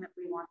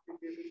ultimately wants to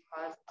do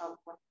because of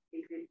what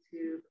he did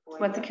to the boy?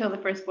 what, to kill the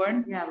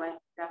firstborn? Yeah, like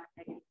duck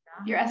negative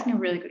stuff. You're asking a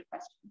really good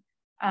question.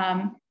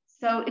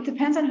 So it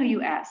depends on who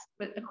you ask,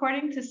 but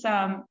according to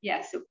some,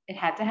 yes, it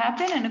had to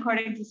happen, and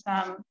according to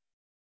some,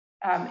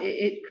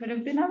 it could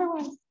have been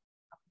otherwise.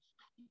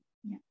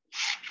 Yeah.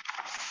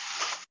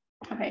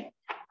 Okay.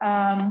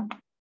 I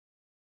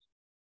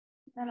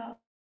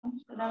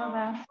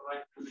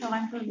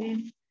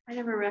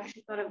never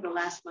actually thought of the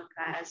last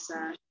makkah as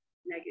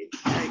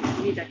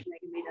mida.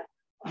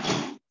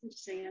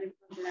 Interesting. I didn't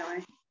put it that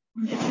way.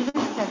 It's really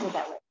presented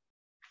that way.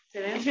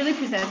 It's really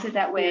presented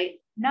that way,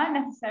 not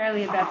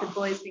necessarily about the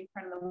boys being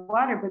thrown in the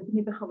water, but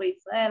Israel,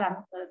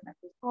 I'm not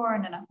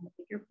born, and I'm going to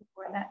take your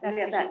firstborn. That.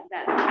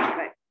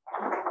 Right.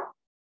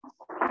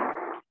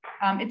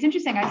 It's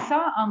interesting. I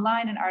saw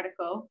online an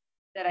article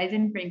that I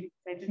didn't bring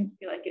because I didn't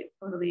feel like it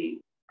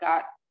totally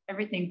got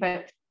everything,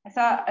 but I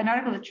saw an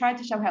article that tried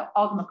to show how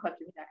all the makkot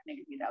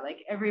are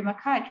like every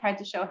makkah tried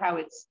to show how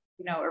it's,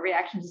 a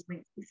reaction to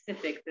something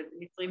specific that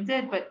the Muslims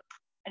did, but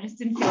I just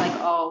didn't feel like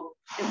I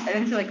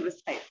didn't feel like it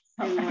was tight.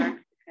 So, okay.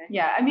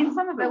 Yeah, I mean,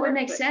 some of it would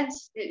make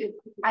sense.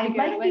 I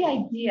like the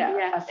idea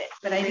of it,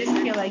 but I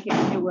didn't feel like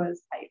it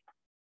was tight.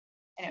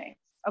 Anyway,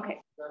 okay.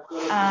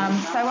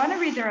 So I want to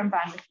read the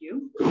Ramban with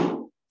you.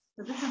 So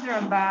this is the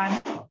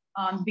Ramban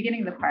on the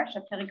beginning of the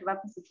parsha,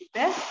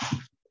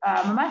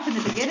 Mamash in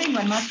the beginning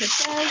when Moshe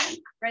says,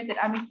 right, that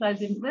Am Yisrael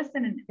didn't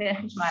listen and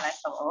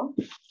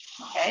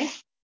okay.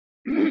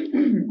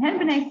 Hen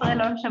bnei Yisrael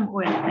lo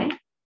sham'u elai,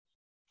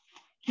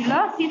 ki lo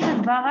asita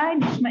dvarai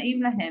nishma'im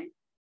lahem.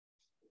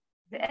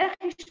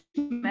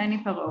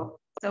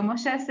 So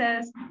Moshe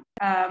says,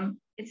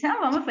 it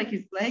sounds almost like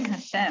he's blaming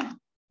Hashem,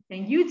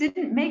 saying, you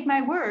didn't make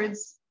my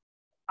words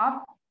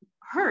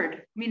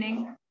heard,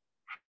 meaning,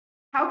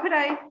 how could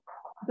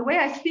the way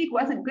I speak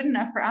wasn't good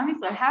enough for Am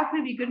Yisrael, how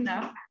could it be good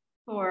enough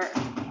for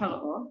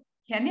Paro?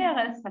 So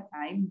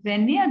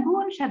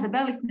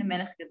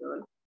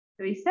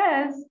he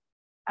says,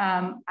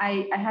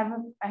 I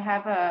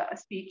have a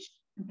speech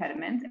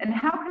impediment, and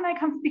how can I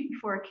come speak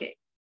before a king?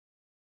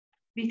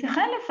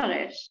 וייתכן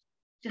לפרש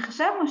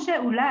שחשב משה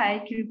אולי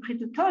כי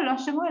מבחיתותו לא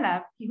שמעו אליו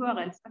כי הוא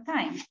ערל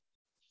שפתיים.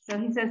 So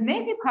he says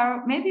maybe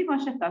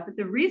Moshe thought that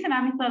the reason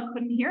Am Yisrael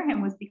couldn't hear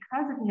him was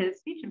because of his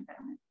speech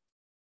impediment.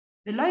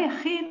 ולא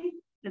יכין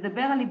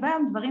לדבר על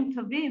ליבם דברים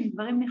טובים,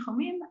 דברים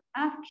ניחומים,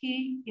 אף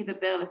כי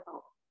ידבר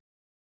לפרעה.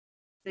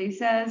 So he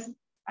says,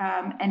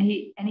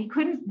 they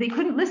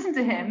couldn't listen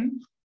to him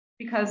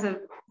because of,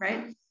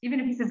 right? Even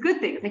if he says good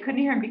things, they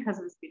couldn't hear him because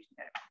of his speech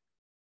impediment.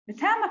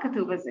 וטעם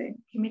הכתוב הזה,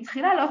 כי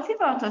מתחילה לא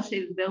ציווה אותו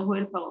שידבר הוא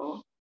אל פרעה,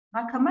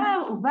 רק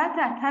אמר, ובאת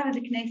אתה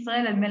וזקני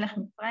ישראל אל מלך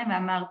מצרים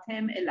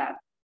ואמרתם אליו.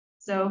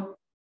 So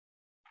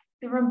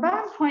the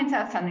Ramban points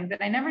out something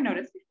that I never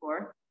noticed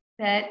before,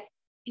 that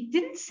it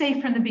didn't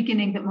say from the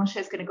beginning that Moshe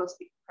is going to go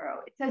speak to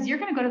Paro. It says you're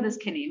going to go to this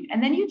kinim,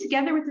 and then you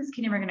together with this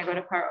kinim are going to go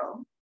to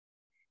Paro.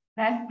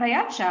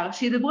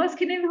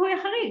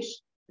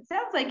 It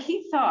sounds like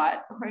he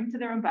thought, according to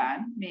the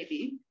Ramban,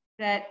 maybe,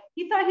 that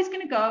he thought he's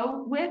going to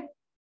go with,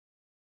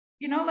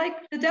 like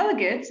the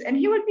delegates, and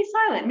he would be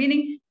silent,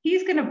 meaning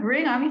he's going to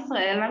bring Am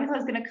Yisrael, and Am Yisrael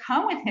is going to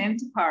come with him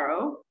to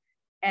Paro,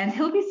 and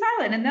he'll be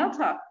silent, and they'll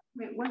talk.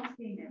 Wait, what's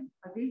Canaan?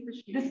 Are these the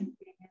Shivim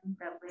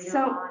that later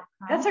so on?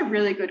 That's a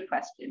really good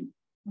question.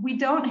 We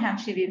don't have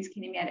Shivim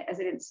Skinim yet as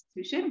an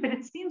institution, but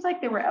it seems like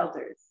they were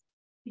elders.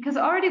 Because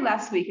already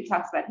last week it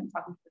talks about him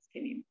talking to the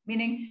Skinim,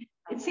 meaning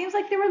it seems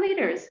like they were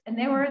leaders, and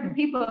they were the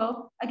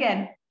people,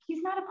 again,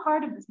 he's not a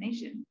part of this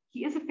nation.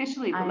 He is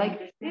officially,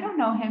 but they don't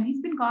know him.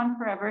 He's been gone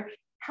forever.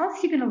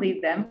 How's he going to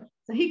lead them?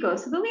 So he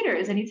goes to the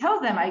leaders and he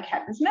tells them, I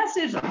have this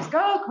message, let's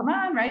go, come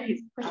on, right?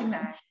 He's pushing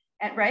them,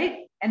 and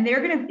right? And they're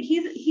going to,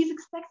 he's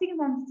expecting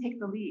them to take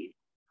the lead.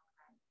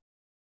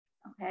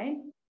 Okay.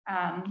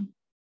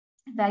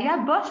 So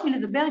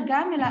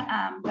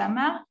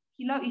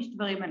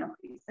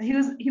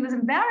he was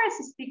embarrassed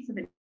to speak to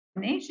the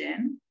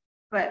nation,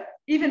 but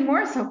even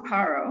more so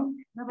Paro.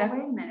 No, but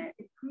wait a minute.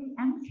 It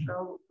preempts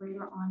though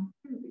later on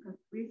too, because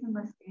the reason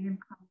Western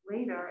comes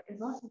later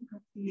is also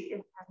because he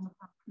is having a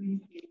problem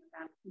communicating with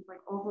them. He's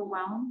like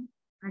overwhelmed.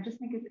 And I just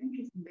think it's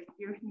interesting that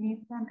here he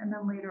needs them, and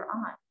then later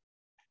on.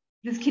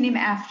 This kinim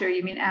after,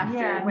 you mean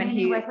after when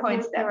he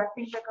appoints them? There are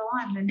things that go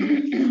on. Then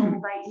you're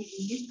told by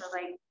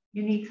like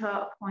you need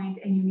to appoint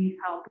and you need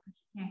help because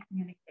you can't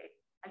communicate.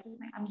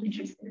 I'm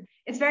interested.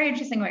 It's very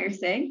interesting what you're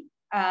saying.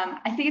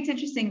 I think it's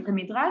interesting. The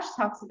Midrash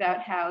talks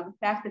about how the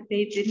fact that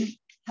they didn't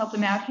help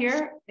him out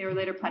here, they were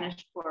later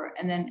punished for.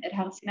 And then at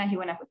Har Sinai, he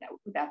went up with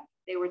that.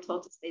 They were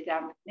told to stay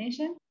down with the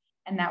nation,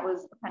 and that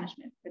was a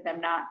punishment for them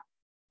not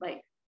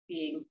like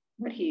being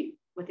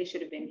what they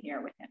should have been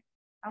here with him.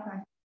 Okay.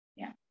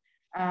 Yeah.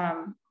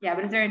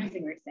 But it's very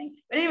interesting what you're saying.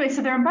 But anyway,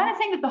 so the Ramban is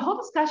saying that the whole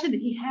discussion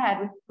that he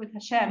had with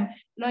Hashem,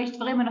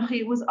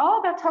 was all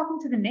about talking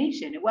to the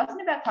nation. It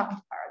wasn't about talking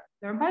to Paro.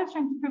 the Ramban is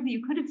trying to prove that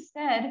you could have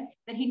said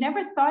that he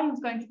never thought he was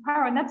going to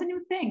Paro, and that's a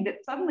new thing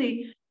that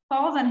suddenly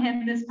falls on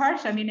him this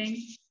parsha, meaning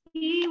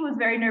he was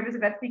very nervous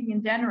about speaking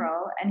in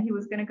general, and he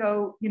was going to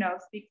go,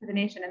 speak to the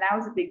nation, and that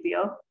was a big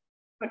deal.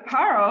 But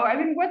Paro, I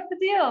mean, what's the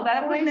deal?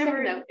 That was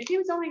never. If he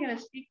was only going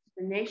to speak to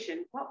the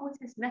nation, what was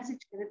his message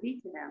going to be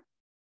to them?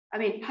 I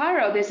mean,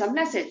 Paro, there's a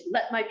message: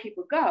 let my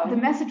people go. The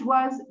message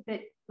was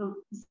that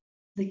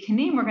the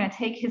Kenim were going to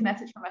take his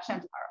message from Hashem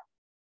to Paro.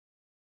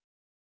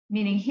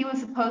 Meaning he was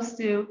supposed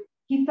to,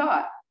 he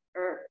thought,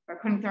 or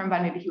according to the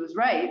Ramban, maybe he was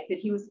right, that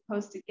he was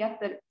supposed to get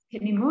the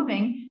Kenim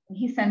moving, and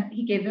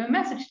he gave them a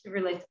message to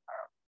relate to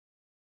Paro.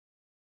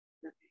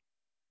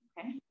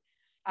 Okay.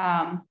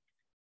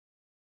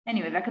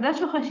 Anyway,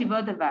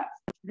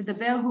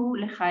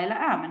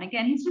 and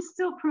again, he's just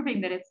still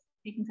proving that it's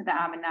speaking to the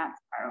Am and not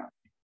to Paro.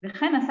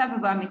 וכן עשה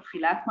בבא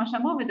מתחילה, כמו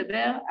שאמרו,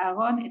 ודבר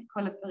אהרון את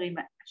כל הדברים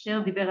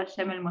אשר דיבר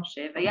השם אל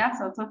משה,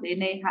 ויעש אותות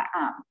לעיני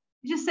העם.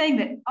 He's just saying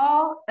that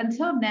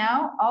until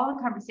now, all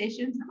the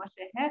conversations that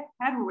Moshe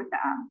had were with the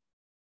Am.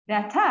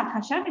 ועתה,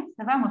 כאשר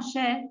נצטווה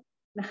משה,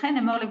 לכן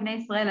אמור לבני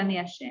ישראל אני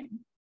השם.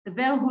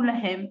 דיבר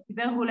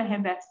הוא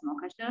להם בעצמו,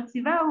 כאשר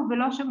ציווהו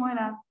ולא שמעו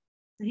אליו.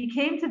 So he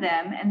came to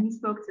them and he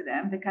spoke to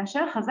them,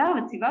 וכאשר חזר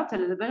וציווה אותו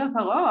לדבר אל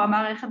פרעה,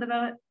 אמר איך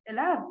אדבר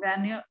אליו,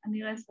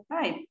 ואני אראה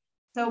שפתיים.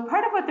 So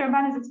part of what the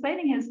Ramban is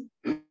explaining is,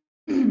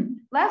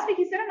 last week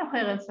he said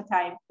Anocher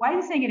Sfatayim. Why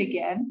is he saying it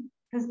again?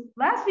 Because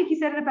last week he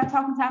said it about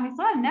talking to Am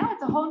Yisrael, and now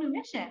it's a whole new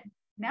mission.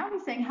 Now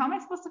he's saying, how am I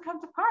supposed to come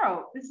to Paro?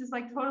 This is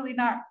like totally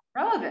not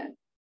relevant.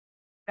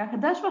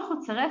 והקדוש ברוך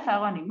הוא צירף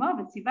אהרון עמו,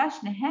 וציווה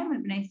שניהם אל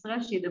בני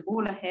ישראל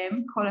שידברו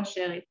להם כל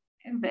אשר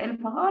יפהם, ואל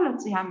פרעה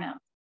להוציאם מארץ.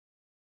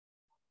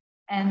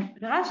 And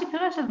Rashi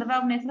פירש על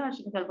דבר בני ישראל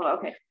שכתב פרעה.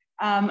 Okay.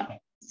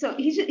 So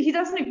he's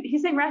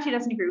saying Rashi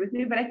doesn't agree with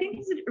me, but I think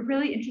it's a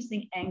really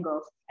interesting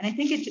angle. And I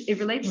think it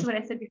relates to what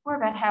I said before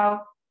about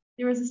how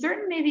there was a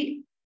certain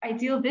maybe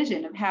ideal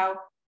vision of how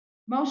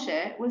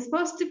Moshe was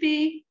supposed to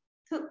be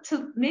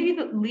to maybe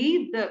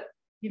lead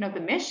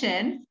the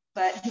mission,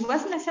 but he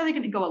wasn't necessarily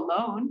going to go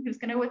alone. He was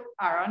going to go with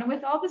Aaron and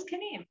with all of his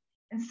Kenim.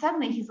 And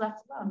suddenly he's left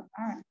alone with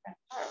Aaron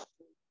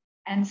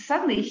and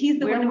suddenly he's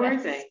the one who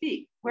has to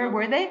speak. Where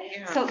were they?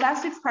 Yeah. So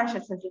last week's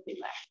parsha says that they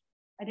left.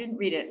 I didn't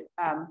read it,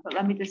 but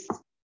let me just.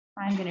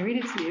 I'm going to read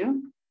it to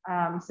you.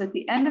 So at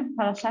the end of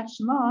Parashat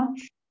Shemot,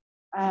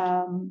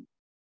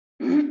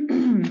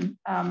 it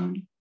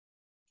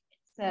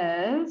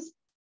says,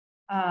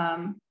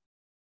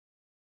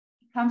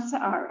 he comes to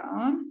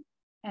Aaron,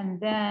 and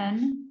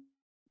then,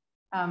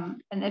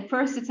 and at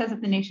first it says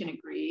that the nation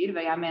agreed,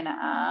 Vayamen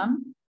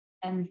Ha'am,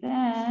 and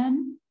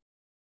then,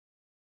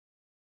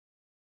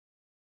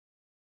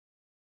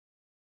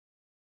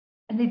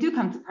 and they do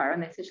come to Paro,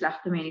 and they say, Shlach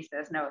Tamei, and he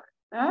says, no,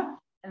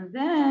 and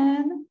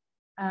then,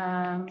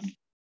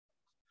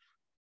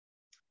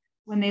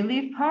 when they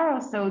leave Paro,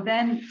 so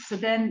then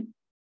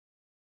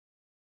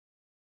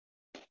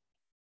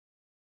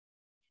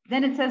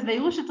it says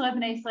Veiru Shetrei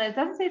Bnei Israel. It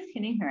doesn't say it's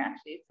Kenim here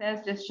actually. It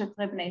says just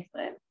Shetrei Bnei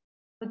Israel.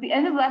 But at the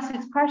end of last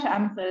week's parsha,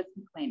 Am Yisrael is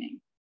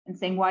complaining and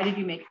saying, "Why did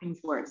you make things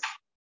worse?"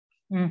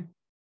 No,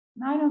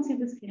 I don't see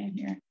this Kenim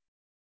here.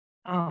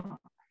 Oh,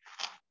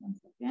 1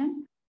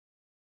 second.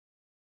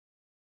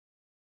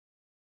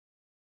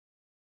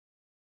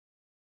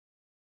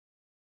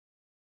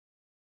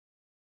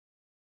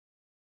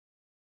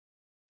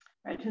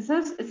 Right, it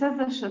says the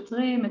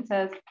Shatrim, it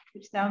says,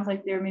 which sounds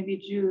like they're maybe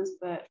Jews,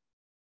 but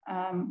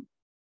I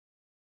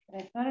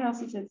thought it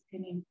also says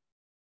Kenim.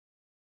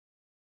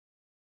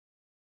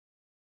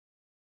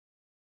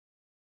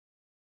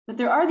 But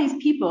there are these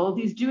people,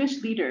 these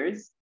Jewish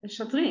leaders, the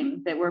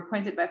Shatrim, that were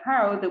appointed by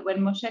Paro, that when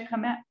Moshe and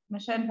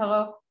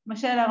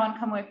Aaron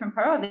come away from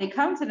Paro, they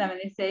come to them and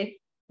they say,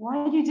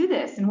 why did you do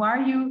this? And why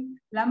are you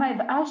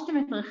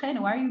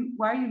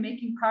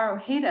making Paro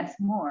hate us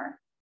more?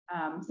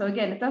 So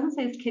again, it doesn't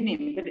say it's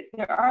Kenim, but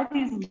there are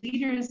these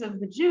leaders of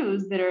the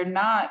Jews that are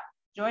not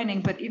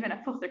joining, but even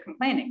at they're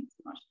complaining.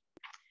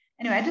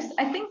 Anyway,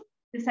 I think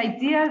this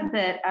idea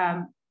that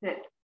that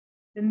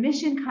the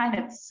mission kind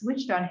of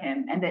switched on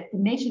him, and that the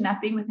nation not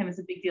being with him is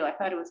a big deal. I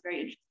thought it was very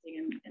interesting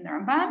in the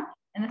Ramban,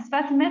 and the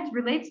Sfat Emet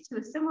relates to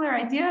a similar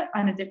idea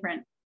on a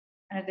different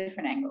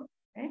angle.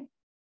 Okay,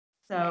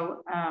 so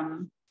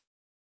I'm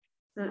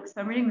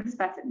reading the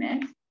Sfat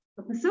Emet.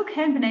 So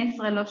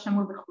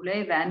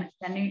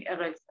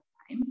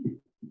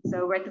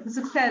right, the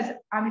pasuk says,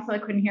 Am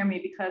Yisrael couldn't hear me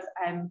because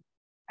I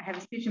have a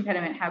speech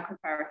impediment. How could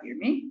Pharaoh hear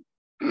me?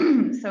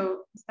 So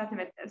Sfat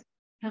Emet says,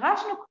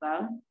 "Pirashnu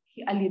kvar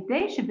ki al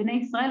yedei shebnei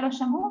Yisrael lo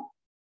shamu,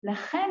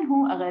 lachen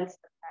hu arel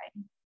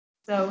sfatayim."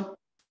 So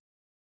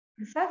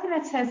the Sfat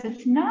Emet says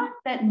it's not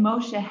that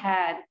Moshe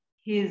had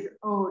his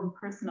own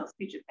personal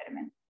speech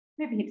impediment.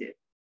 Maybe he did,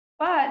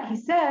 but he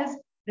says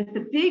that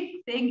the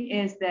big thing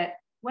is that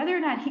whether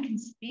or not he can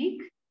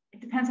speak, it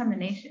depends on the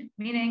nation.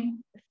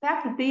 Meaning, the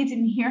fact that they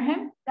didn't hear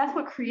him, that's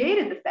what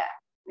created the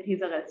fact that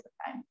he's a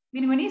Retzatayim.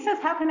 Meaning, when he says,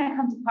 how can I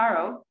come to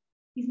Paro?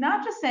 He's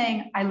not just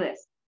saying, I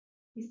list.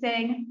 He's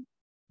saying,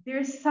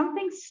 there's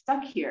something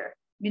stuck here.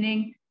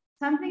 Meaning,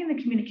 something in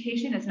the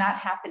communication is not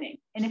happening.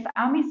 And if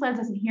Am Yisrael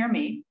doesn't hear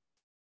me,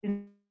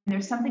 then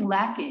there's something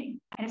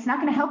lacking. And it's not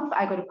going to help if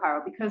I go to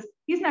Paro, because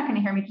he's not going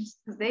to hear me just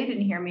because they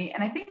didn't hear me.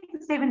 And I think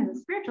the statement is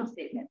a spiritual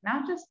statement,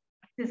 not just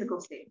a physical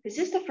statement. Is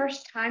this the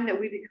first time that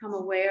we become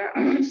aware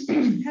of the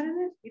speech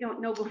impediment? We don't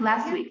know before.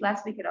 Last week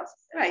it also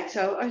said. Right.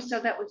 So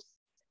that was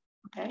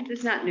okay.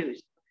 It's not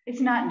news.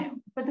 It's not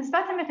new. But the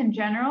Sfat Emet in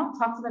general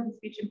talks about the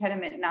speech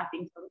impediment not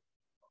being totally,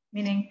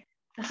 meaning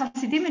the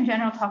Hasidim in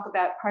general talk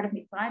about part of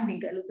Mitzrayim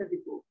being galut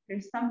hadibur.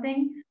 There's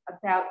something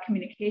about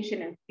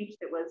communication and speech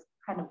that was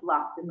kind of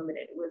blocked and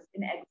limited. It was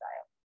in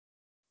exile.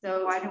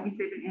 So why don't we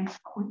say the answer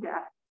with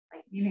that?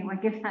 Like, meaning,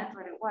 like, if that's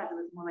what it was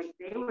more like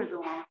they were the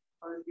ones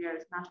closed there.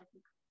 It's not that you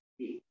could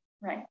see.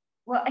 Right.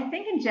 Well, I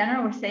think in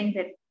general we're saying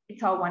that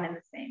it's all one and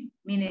the same.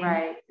 Meaning,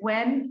 right.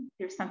 When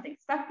there's something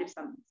stuck, there's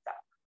something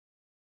stuck.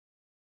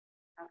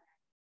 Okay.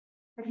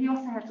 But he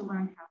also had to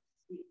learn how to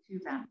speak to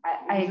them.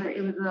 I agree.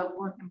 It was a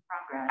work in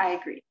progress. I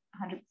agree,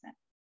 100%.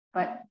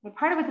 But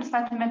part of what the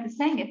Sfat Emet is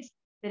saying is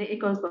that it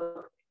goes both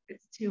ways.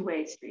 It's a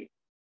two-way street,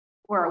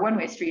 or a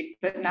one-way street,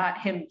 but not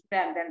him to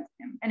them, them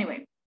to him.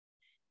 Anyway,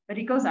 but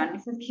he goes on. He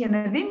says, so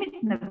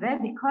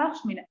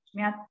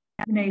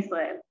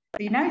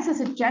now he says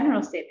a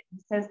general statement. He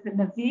says the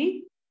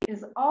Navi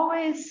is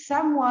always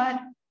somewhat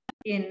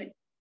in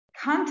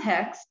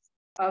context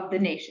of the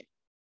nation.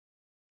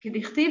 So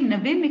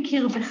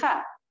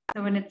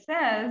when it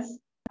says,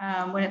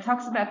 when it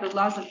talks about the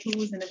laws of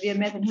who's a Navi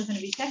Emet and who's a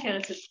Navi Sheker,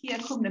 it says,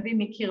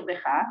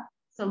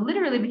 so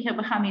literally, Mikir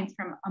B'cha means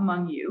from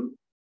among you.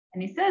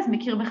 And he says,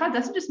 Mikir B'cha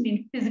doesn't just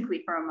mean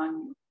physically from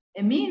among you.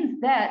 It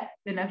means that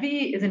the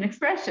Navi is an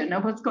expression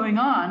of what's going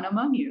on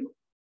among you.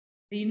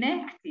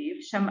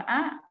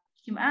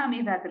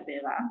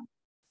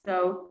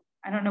 So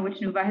I don't know which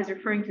Nuba he's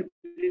referring to,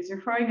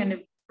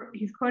 but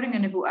he's quoting a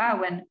Nebu'ah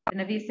when the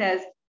Navi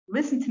says,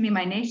 listen to me,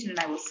 my nation, and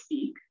I will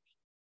speak.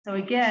 So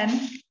again,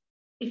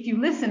 if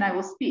you listen, I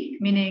will speak,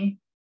 meaning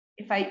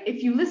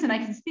if you listen, I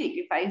can speak.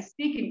 If I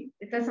speak,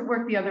 it doesn't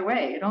work the other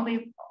way. It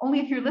only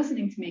if you're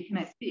listening to me can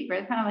I speak,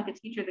 right? It's kind of like a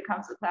teacher that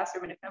comes to the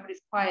classroom and if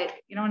nobody's quiet,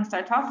 you don't want to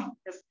start talking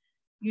because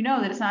you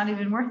know that it's not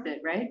even worth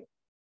it, right?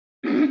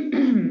 So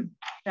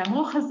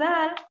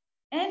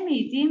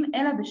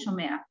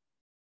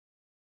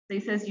he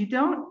says, you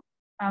don't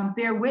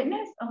bear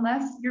witness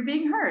unless you're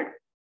being heard.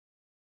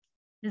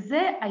 And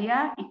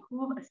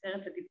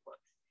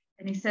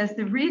he says,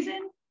 the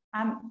reason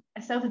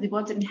Aseret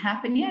HaDibrot didn't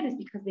happen yet is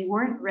because they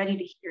weren't ready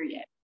to hear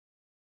yet.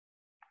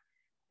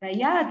 So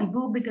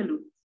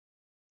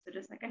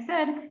just like I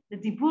said, the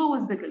dibur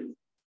was begalut.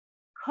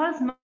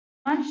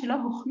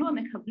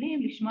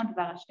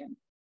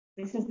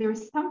 He says there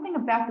was something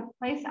about the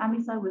place Am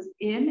Yisrael was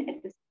in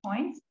at this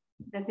point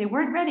that they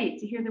weren't ready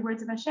to hear the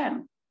words of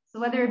Hashem. So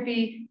whether it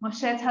be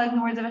Moshe telling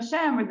the words of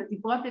Hashem or the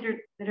dibrot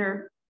that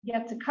are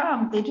yet to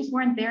come, they just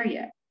weren't there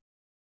yet.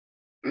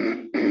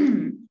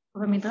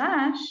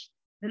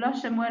 V'lo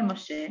shamu el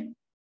Moshe.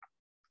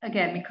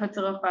 Again,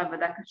 mikotzeroch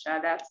ba'avodah kasha.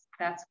 That's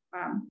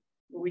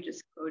what we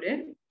just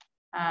quoted.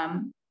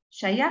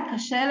 Shaya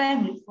kashe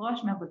lehem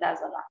lifrosh me'avodah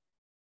zarah.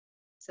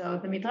 So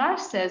the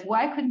Midrash says,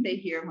 why couldn't they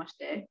hear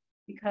Moshe?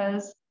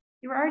 Because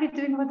they were already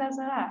doing avodah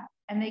zarah,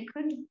 and they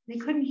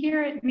couldn't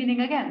hear it. Meaning,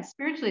 again,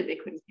 spiritually they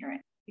couldn't hear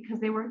it because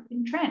they were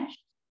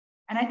entrenched.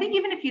 And I think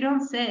even if you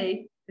don't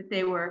say that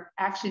they were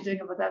actually doing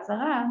avodah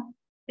zarah,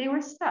 they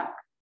were stuck.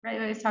 Right?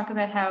 We always talk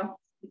about how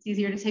it's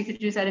easier to take the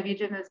Jews out of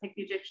Egypt than to take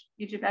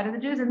Egypt out of the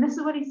Jews. And this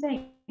is what he's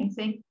saying. He's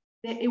saying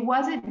that it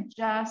wasn't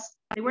just,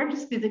 they weren't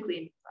just physically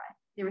in Mitzrayim.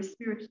 They were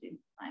spiritually in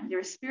Mitzrayim. They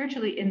were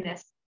spiritually in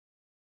this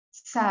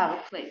Sal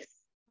place.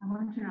 I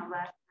wanted to know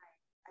last night,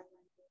 I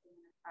went to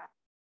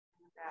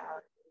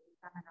about a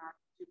seminar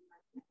to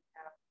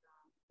about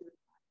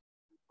suicide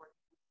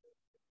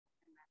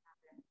and that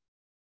happened.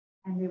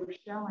 And they were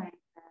showing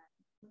that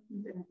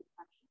persons in a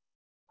depression,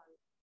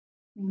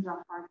 things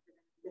are hard for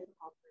them,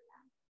 difficult for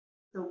them.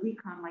 So we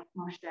come like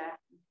Moshe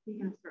and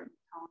speak in a certain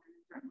tone and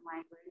a certain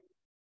language,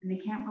 and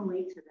they can't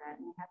relate to that.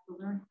 And you have to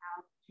learn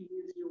how to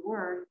use your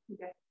words to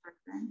get the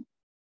person.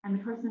 And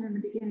the person in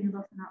the beginning is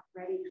also not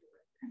ready to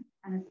listen.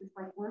 And it's just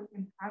like work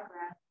in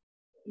progress.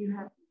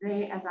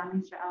 They as Am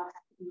Yisrael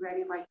have to be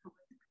ready like to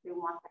listen because they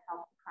want the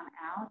help to come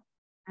out.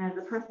 And as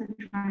a person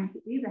trying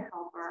to be the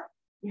helper,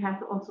 you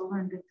have to also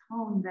learn the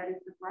tone that is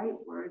the right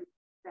words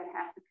that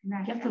have to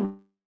connect. You have to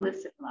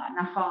listen a lot.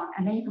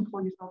 And then you can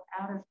pull yourself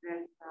out of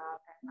this.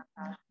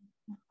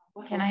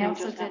 And I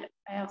also did that.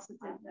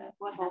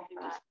 What whole thing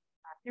was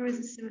there was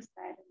a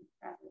suicide in the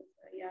process.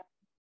 Yeah.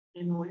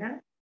 in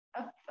where?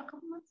 A couple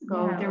months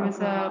ago, there was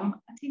a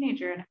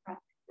teenager in a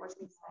process.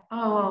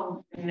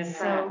 Oh,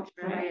 so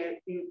Right.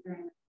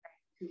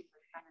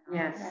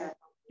 yes.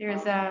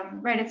 There's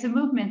right. It's a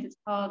movement. It's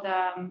called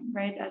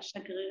right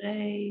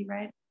Shagrei,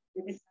 right?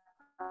 It's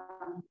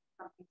something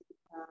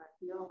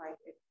feel like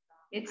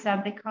it's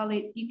they call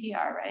it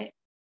EPR, right?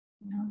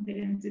 No, they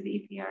didn't do the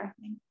EPR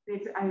thing.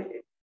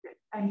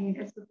 I mean,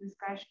 it's with this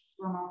guy,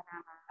 Shlomo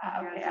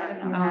Hammer. Okay, I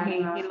don't know.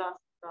 He lost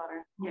his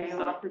daughter.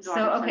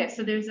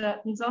 So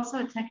there's also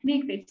a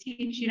technique they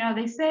teach.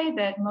 They say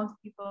that most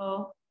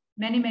people,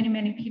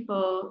 many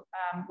people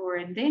who are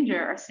in danger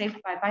are saved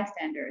by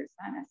bystanders,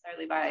 not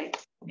necessarily by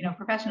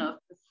professionals.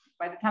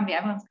 By the time the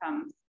ambulance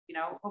comes,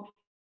 hopefully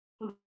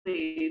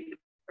the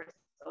person's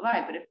still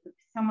alive. But if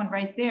someone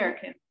right there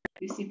can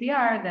do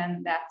CPR,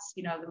 then that's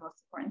the most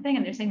important thing.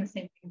 And they're saying the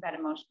same thing about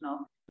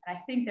emotional. And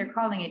I think they're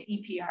calling it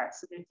EPR.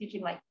 So they're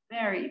teaching like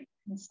very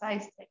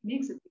concise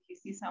techniques of if you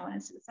see someone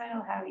is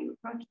suicidal, how you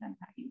approach them,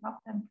 how you help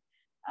them.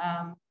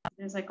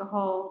 There's like a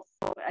whole.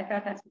 I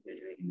thought that's what they're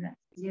doing in this.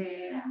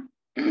 Yeah.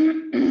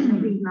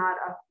 Maybe not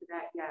up to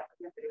that yet, but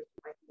yes, it is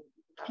like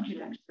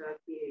introduction to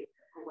be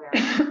aware.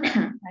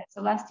 Right.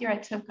 So last year I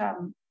took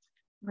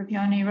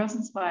Ravioni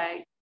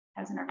Rosenzweig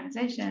has an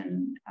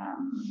organization,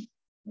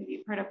 maybe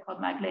you've heard of,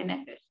 called Magle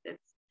Nefesh.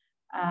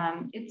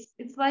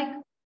 It's like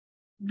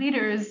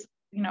leaders,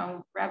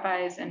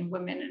 rabbis and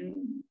women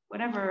and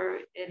whatever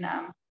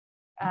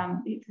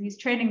he's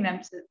training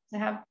them to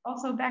have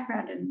also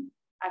background in,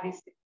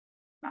 obviously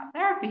not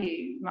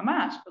therapy,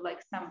 mamash, but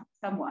like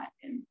somewhat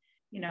in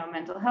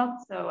mental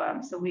health. So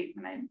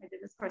when I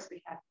did this course,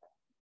 we had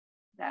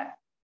that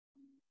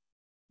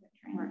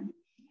training.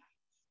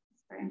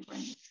 It's very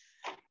important.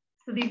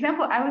 So the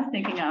example I was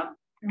thinking of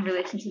in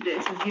relation to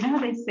this is, how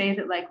they say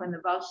that like when the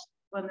Baal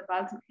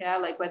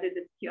Tzukea, like whether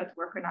the Kiyot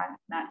work or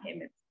not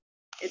him,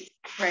 it's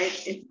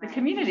right, it's the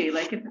community.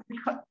 Like if the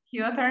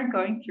Kiyot aren't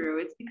going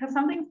through, it's because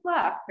something's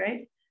blocked,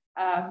 right?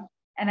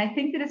 And I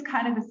think that it's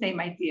kind of the same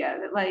idea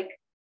that like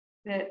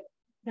that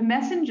the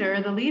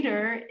messenger, the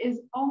leader,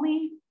 is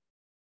only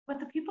what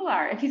the people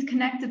are. If he's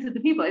connected to the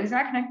people, if he's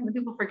not connected to the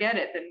people, forget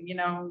it. Then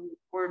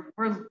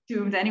we're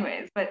doomed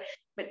anyways. But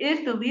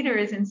if the leader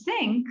is in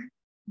sync,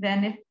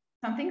 then if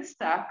something's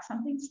stuck.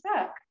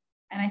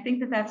 And I think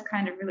that that's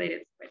kind of related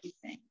to what he's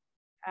saying.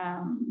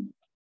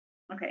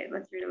 Okay,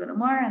 let's read a little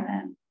more and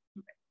then.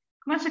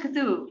 כמו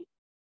שכתוב,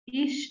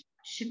 איש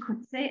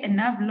שקוצה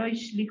עיניו לא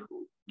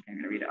ישליכו. I'm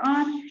going to read it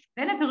on.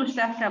 ואין הפירוש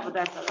דווקא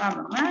עבודה זרה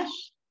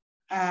ממש,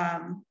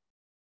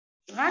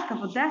 רק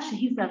עבודה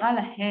שהיא זרה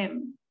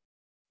להם.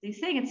 They're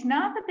saying it's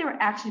not that they were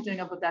actually doing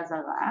avodah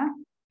zarah,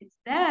 it's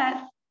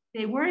that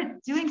they were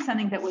doing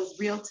something that was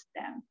real to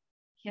them.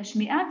 כי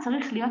השמיעה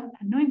צריך להיות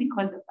פנוי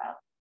מכל דבר.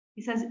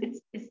 He says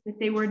it's that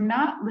they were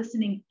not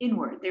listening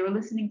inward, they were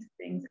listening to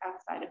things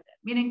outside of them.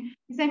 Meaning,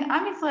 he's saying,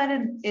 Am Yisrael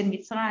in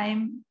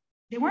Mitzrayim,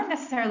 they weren't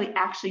necessarily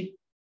actually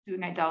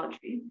doing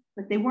idolatry,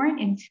 but they weren't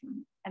in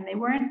tune, and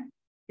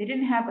they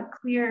didn't have a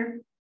clear,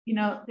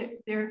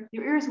 their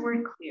ears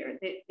weren't clear.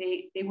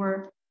 They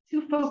were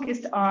too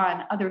focused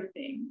on other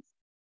things.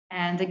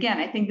 And again,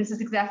 I think this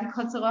is exactly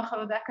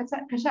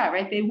kasha,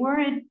 right? They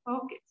weren't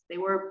focused. They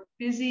were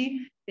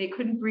busy. They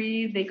couldn't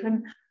breathe. They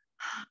couldn't,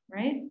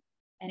 right?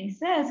 And he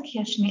says,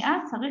 כי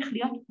השמיעה צריך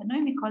להיות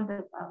פנוי מכל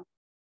דבר.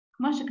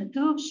 כמו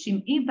שכתוב,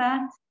 שמעי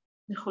בת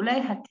וכולי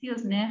הטי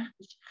אוזנך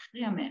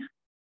ושחרי עמך.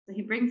 So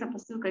he brings up a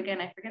pasuk again,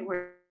 I forget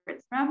where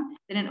it's from,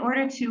 that in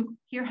order to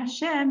hear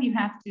Hashem, you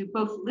have to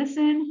both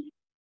listen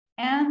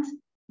and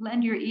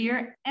lend your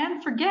ear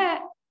and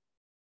forget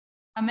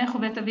עמך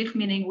ובית אביך,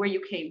 meaning where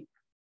you came.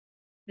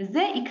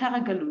 וזה עיקר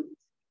הגלות,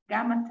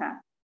 גם אתה.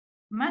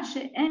 מה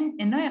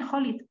שאינו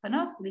יכול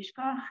להתפנות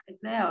ולשכוח את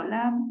כלי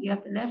העולם,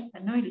 להיות הלב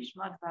פנוי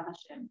לשמוע דבר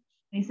השם.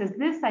 And he says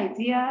this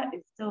idea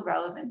is still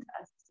relevant to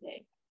us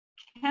today.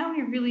 Can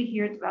we really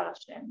hear דבר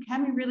Hashem?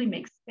 Can we really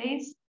make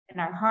space in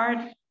our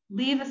heart,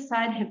 leave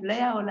aside hevlei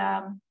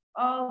ha'olam,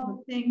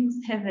 all the things,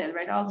 hevel,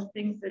 right? All the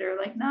things that are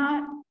like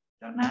not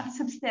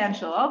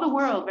substantial, all the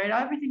world, right?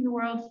 Everything the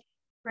world,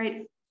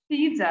 right,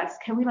 feeds us.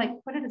 Can we like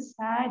put it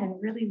aside and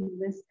really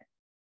listen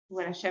to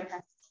what Hashem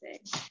has to say?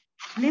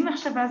 בלי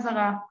מחשבה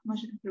זרה, כמו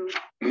שכתוב,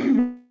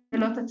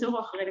 ולא תצורו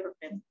אחרי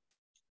לבכם.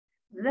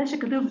 וזה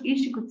שכתוב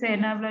איש שקוצה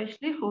עיניו לא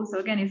ישליכו, so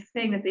again he's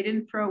saying that they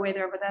didn't throw away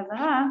their עבודה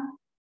זרה,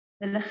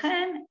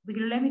 ולכן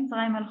בגלולי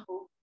מצרים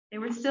הלכו. They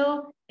were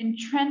still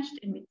entrenched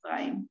in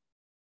מצרים.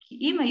 כי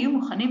אם היו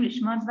מוכנים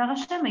לשמוע דבר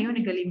השם, היו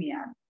נגלים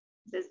מיד.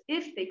 He says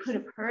if they could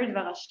have heard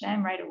דבר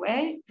השם right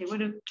away, they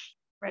would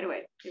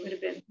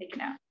have been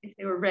taken out, if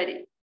they were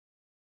ready.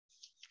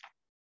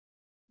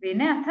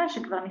 והנה עתה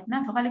שכבר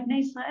ניתנה תורה לבני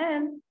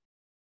ישראל,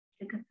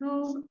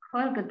 שכתוב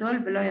קול גדול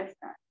ולא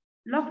יפסק,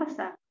 לא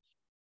פסק.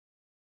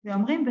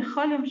 ואומרים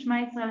בכל יום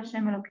שמע ישראל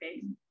השם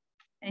אלוקינו.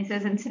 And he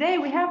says, and today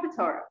we have the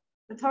Torah.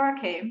 The Torah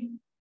came,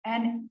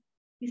 and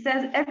he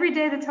says every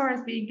day the Torah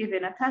is being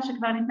given. עתה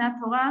שכבר ניתנה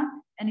תורה,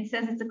 and he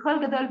says it's a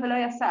קול גדול ולא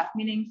יפסק,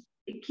 meaning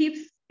it keeps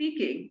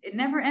speaking, it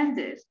never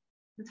ended.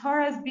 The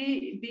Torah is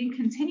being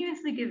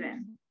continuously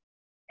given.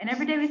 And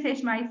every day we say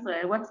Shema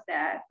Yisrael, what's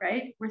that,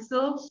 right? We're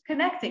still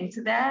connecting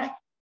to that,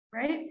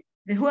 right?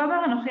 V'hu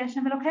amar Anochi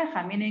Hashem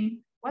Elokecha, meaning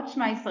what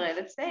Shema Yisrael?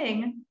 It's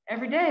saying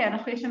every day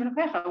Anochi Hashem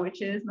Elokecha,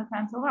 which is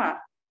Matan Torah.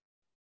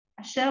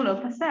 Asher lo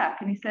pasak,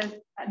 and he says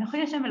Anochi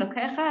Hashem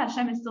Elokecha,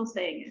 Hashem is still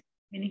saying it.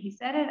 Meaning he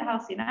said it at Har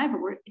Sinai, but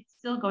it's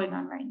still going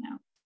on right now.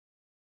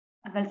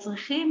 אבל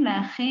צריכים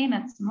להכין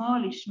עצמו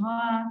לשמוע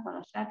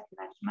פרשת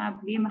קריאת שמע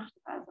בלי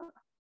מחשבה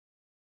זרה.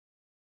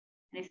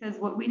 And he says,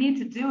 what we need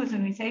to do is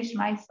when we say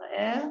Shema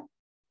Yisrael,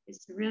 is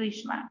to really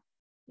Shema.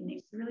 You need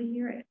to really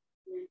hear it.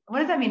 What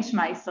does that mean,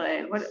 Shema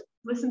Yisrael?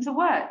 Listen to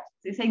what?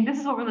 So he's saying, this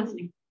is what we're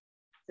listening to.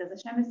 He says,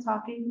 Hashem is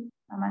talking,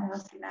 Amad Har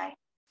Sinai,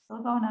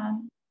 still going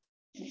on.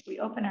 And if we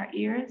open our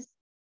ears,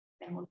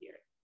 then we'll hear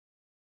it.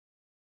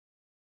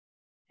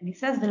 And he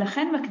says, that's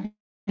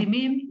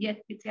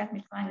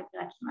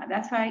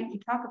why we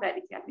talk about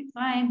יציאת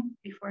מצרים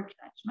before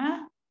קריאת שמע,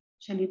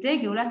 שעל ידי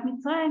גאולת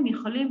מצרים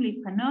יכולים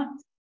להיפנות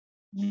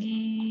I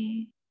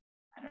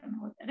don't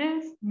know what that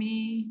is,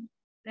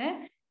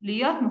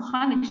 להיות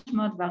מוכן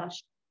לשמוע דבר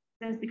השם.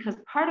 Says because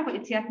part of what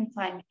יציאת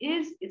מצרים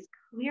is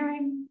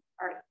clearing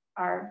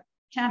our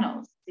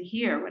channels to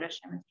hear what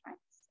Hashem is trying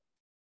to say.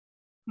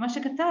 כמו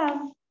שכתב,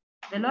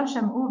 ולא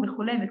שמעו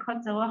וכולי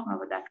מקוצר רוח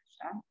מעבודה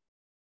קשה,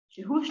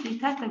 שהוא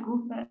שליטת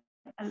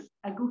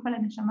הגוף על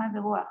הנשמה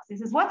ורוח. So he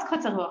says, what's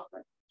קוצר רוח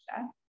מעבודה קשה?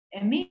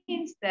 It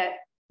means that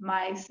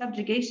my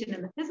subjugation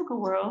in the physical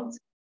world,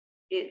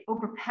 it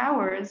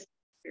overpowers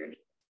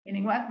spiritual.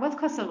 Meaning, what's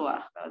קוצר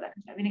רוח מעבודה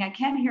קשה? Meaning, I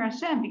can't hear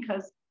Hashem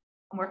because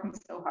I'm working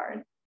so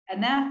hard.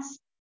 And that's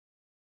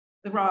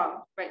the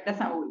wrong, right? That's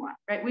not what we want,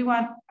 right? We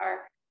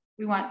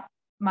want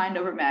mind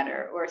over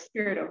matter or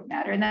spirit over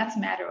matter, and that's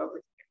matter over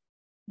spirit.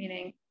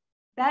 Meaning,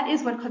 that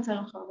is what קוצר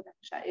רוח מעבודה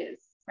קשה is,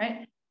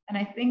 right? And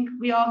I think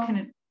we all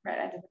can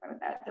identify with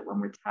that when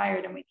we're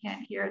tired and we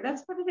can't hear,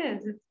 that's what it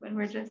is. It's when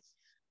we're just,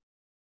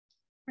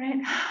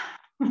 right?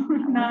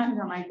 Not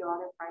on my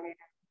daughter Friday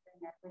night, sitting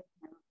there with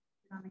him,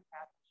 on the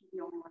couch. She's the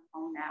only one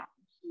home now.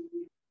 She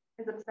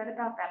is upset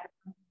about that.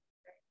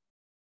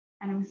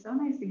 And it was so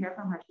nice to hear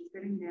from her. She's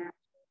sitting there,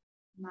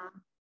 Mom,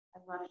 I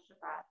love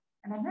Shabbat.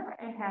 And I've never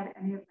had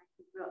any of my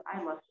kids real,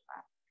 I love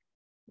Shabbat.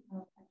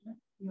 Because I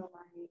just feel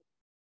like,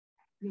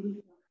 I really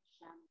feel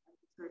Hashem. I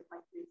just sort of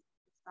like there's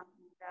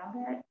something about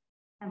it.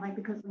 And like,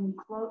 because when you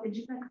close, it's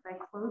just like, because I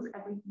close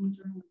everything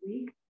during the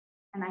week,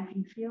 and I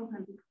can feel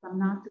him because I'm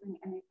not doing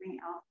anything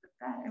else but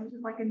that. It was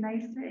just like a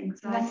nice thing.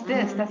 So that's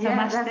this. That's how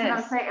much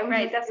this.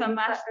 Right. That's how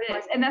much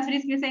this. And that's what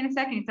he's going to say in a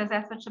second. He says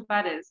that's what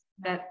Shabbat is.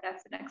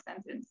 That's the next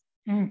sentence.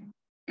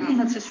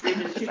 Let's just read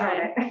it.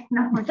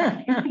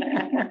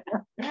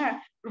 Yeah.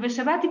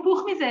 ובשבת היפוך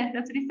מזה.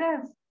 That's what he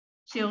says.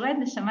 שיורד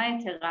נשמה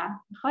יתרה,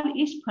 וכל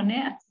איש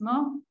פונה עצמו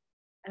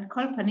על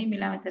כל פנים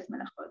מילה מתת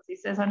מלאכות. He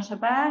says on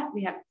Shabbat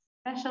we have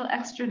special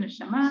extra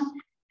neshama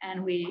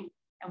and we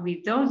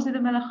don't do the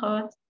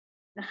melachot.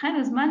 לכן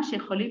הזמן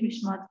שיכולים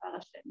לשמוע דבר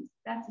השם.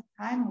 That's a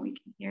time when we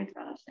can hear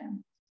דבר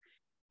השם.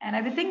 And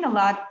I've been thinking a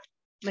lot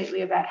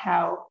lately about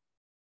how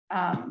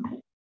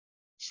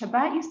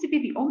Shabbat used to be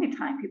the only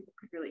time people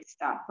could really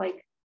stop.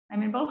 Like, I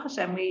mean, Baruch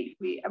Hashem, we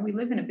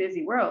live in a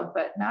busy world,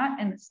 but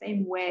not in the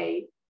same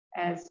way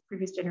as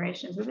previous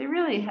generations where they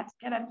really had to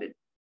get up at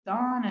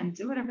dawn and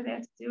do whatever they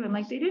had to do. And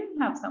like, they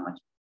didn't have so much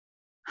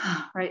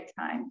right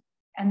time.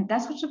 And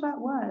that's what Shabbat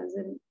was.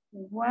 And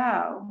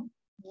wow,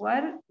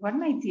 what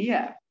an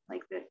idea.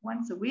 Like that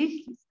once a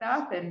week you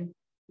stop and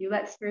you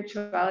let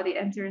spirituality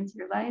enter into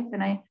your life.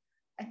 And I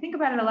think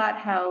about it a lot,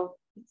 how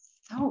it's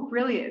so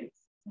brilliant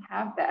to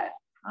have that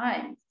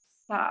time to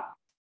stop.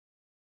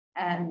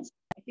 And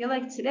I feel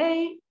like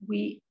today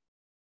we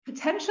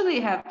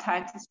potentially have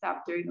time to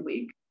stop during the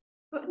week,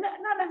 but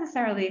not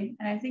necessarily.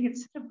 And I think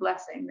it's such a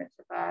blessing that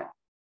Shabbat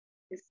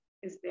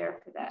is there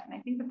for that. And I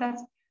think that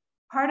that's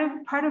part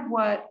of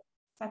what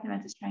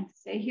Fatima is trying to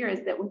say here,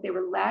 is that what they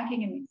were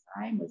lacking in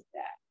Mitzrayim was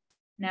that.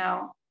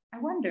 Now, I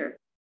wonder,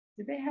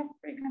 did they have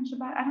break on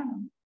Shabbat? I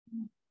don't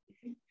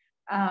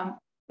know.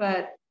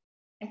 But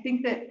I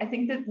think that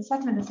the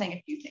Fatima is saying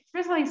a few things.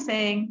 First of all, he's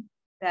saying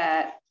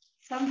that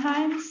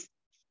sometimes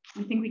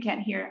we think we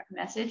can't hear a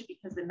message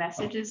because the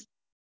message is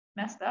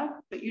messed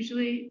up, but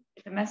usually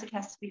if a message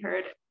has to be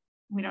heard,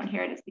 we don't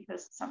hear it, it's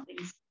because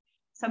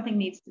something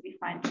needs to be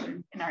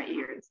fine-tuned in our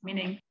ears.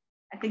 Meaning,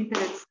 I think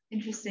that it's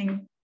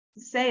interesting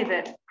to say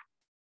that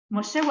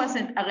Moshe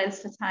wasn't Arel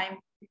Satayim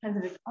because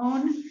of his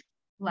own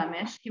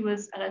blemish. He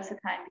was Arel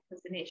Satayim because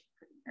the nation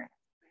couldn't hear him.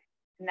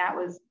 And that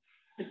was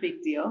the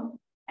big deal.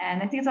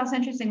 And I think it's also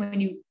interesting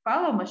when you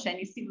follow Moshe and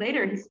you see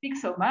later he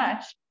speaks so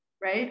much,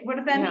 right? What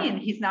does that mean?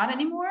 He's not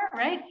anymore,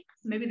 right?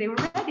 So maybe they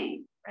were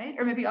ready, right?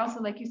 Or maybe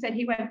also, like you said,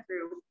 he went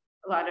through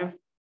a lot of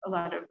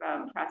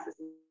processes.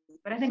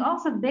 But I think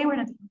also they were in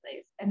a different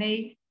place and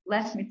they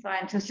left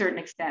Mitzrayim to a certain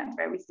extent,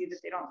 right? We see that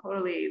they don't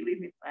totally leave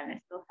Mitzrayim; they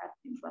still have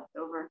things left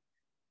over.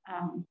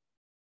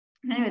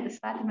 Anyway, the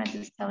Fatima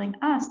is telling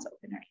us to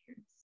open our ears.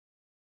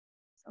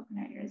 Let's open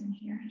our ears and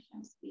hear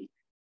Hashem speak.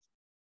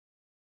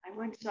 I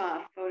once saw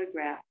a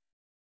photograph,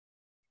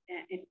 and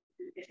it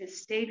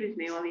has stayed with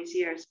me all these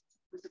years.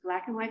 It was a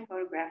black and white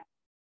photograph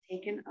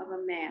taken of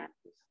a man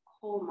who was a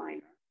coal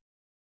miner,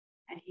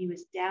 and he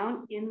was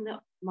down in the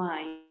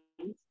mines.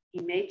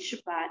 He made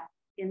Shabbat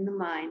in the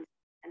mines,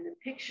 and the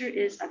picture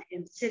is of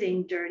him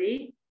sitting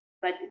dirty,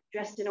 but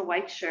dressed in a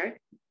white shirt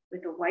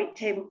with a white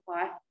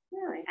tablecloth,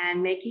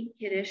 and making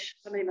Kiddush.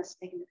 Somebody must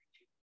have taken the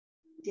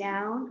picture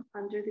down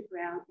under the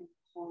ground in the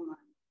coal mine.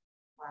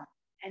 Wow!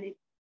 And it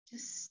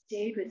just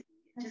stayed with me.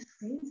 It's just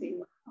crazy.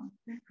 Wow, isn't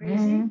that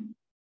crazy?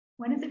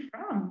 When is it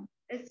from?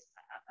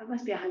 It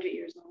must be 100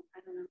 years old. I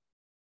don't know.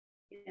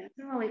 Yeah, it's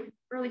an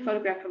early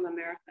photograph from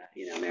America,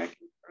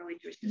 American early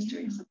Jewish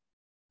history. I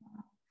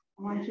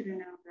want you to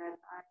know that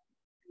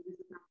this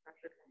is not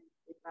pressure,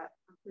 but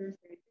on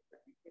Thursday,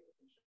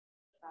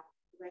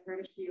 I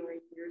heard a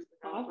shiur years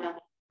ago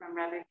from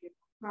Rabbi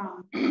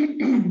From,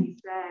 and he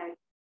said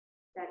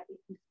that if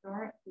you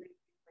start doing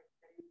things like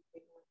setting the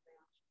table for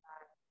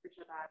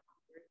Shabbat on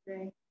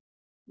Thursday,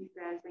 he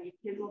says that your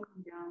kids will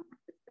come down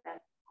to set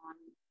on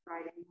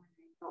Friday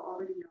morning. They'll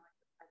already know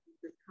the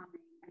presence is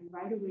coming, and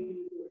right away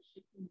you do a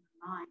shift in your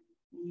mind,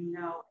 and you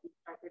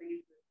start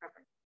getting into the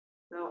preference.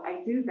 So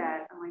I do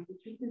that. I'm like, the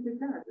truth is, it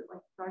does. It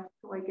starts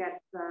to get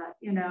the,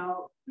 You can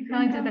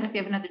only do that if you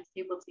have another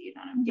table to eat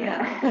on. Yeah.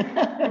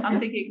 I'm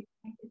thinking.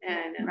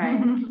 And right.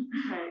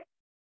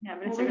 Yeah,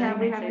 but it's we have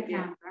nice the idea.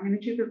 calendar. I mean, the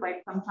truth is,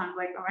 sometimes,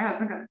 my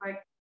husband goes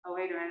oh,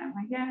 wait a minute. I'm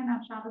like, yeah,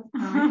 no, Shabbos, it's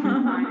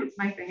fine. It's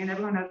my thing. And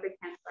everyone knows they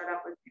can't start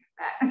up with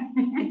that.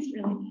 It's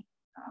really nice.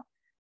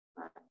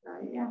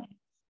 Yeah.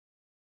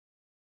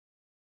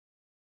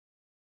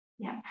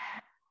 Yeah.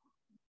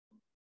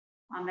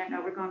 On that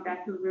note, we're going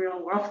back to the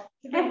real world.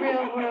 The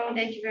real world.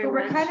 Thank you very but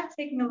much. We're kind of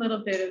taking a little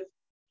bit of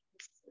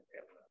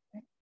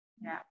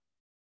Yeah.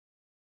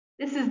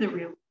 This is the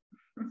real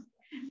world.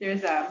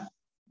 There's a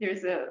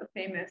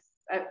famous,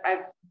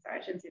 I'm sorry,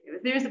 I shouldn't say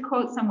it. There's a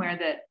quote somewhere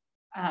that,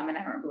 and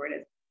I don't remember where it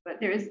is, but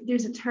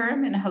there's a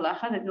term in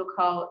halacha that you'll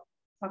talk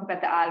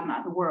about the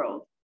alma, the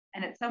world.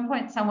 And at some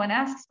point someone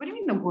asks, what do you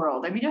mean the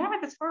world? I mean, you're talking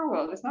about this whole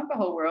world. It's not the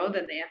whole world.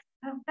 And they answer,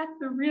 oh, that's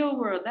the real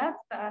world. That's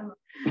the alma.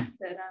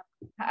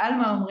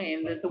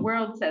 That the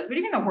world says. What do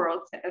you mean the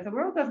world says? The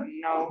world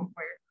doesn't know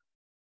where.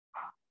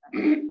 So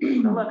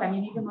look, I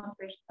mean, even on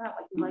fish that,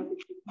 you like the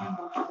two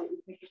candles so that you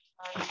take it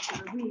to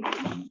the week.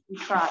 We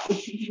try.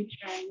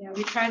 Yeah,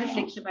 we try to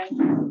take Shabbat.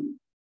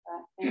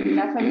 And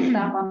that's why we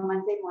stop on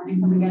Monday morning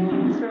so we get a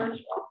little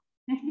spiritual.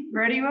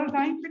 Where are you all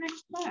going for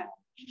next class?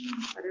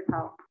 But it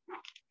helps.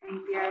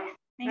 Thank you.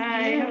 Bye.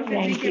 Have a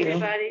good week,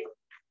 everybody.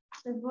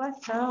 Shavua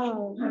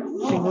tov.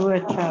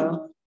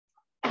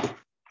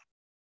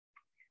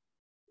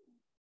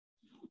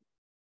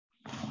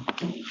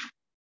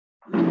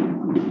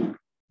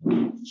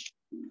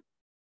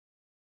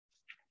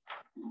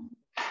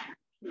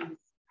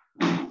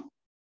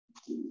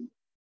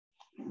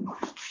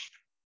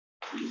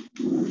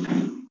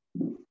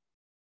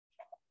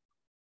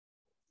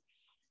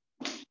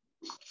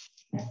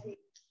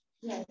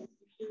 Yes.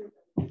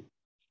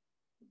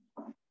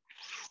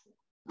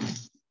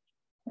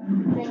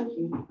 Thank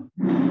you.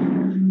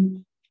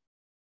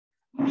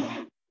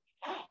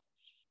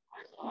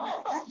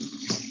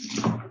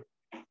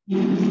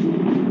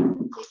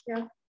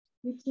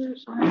 You too.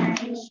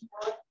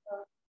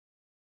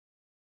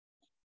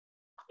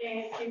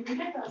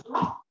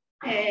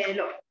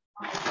 לא.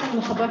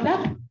 לכבות לך?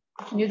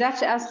 אני יודעת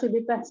שאז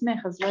חיבית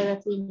בעצמך, אז לא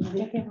ידעתי אם...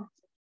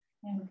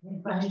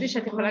 חשבתי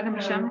שאת יכולה גם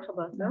משם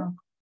לכבות, לא?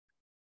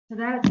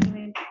 תודה על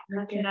עצמי,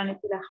 רק שלא עניתי לך.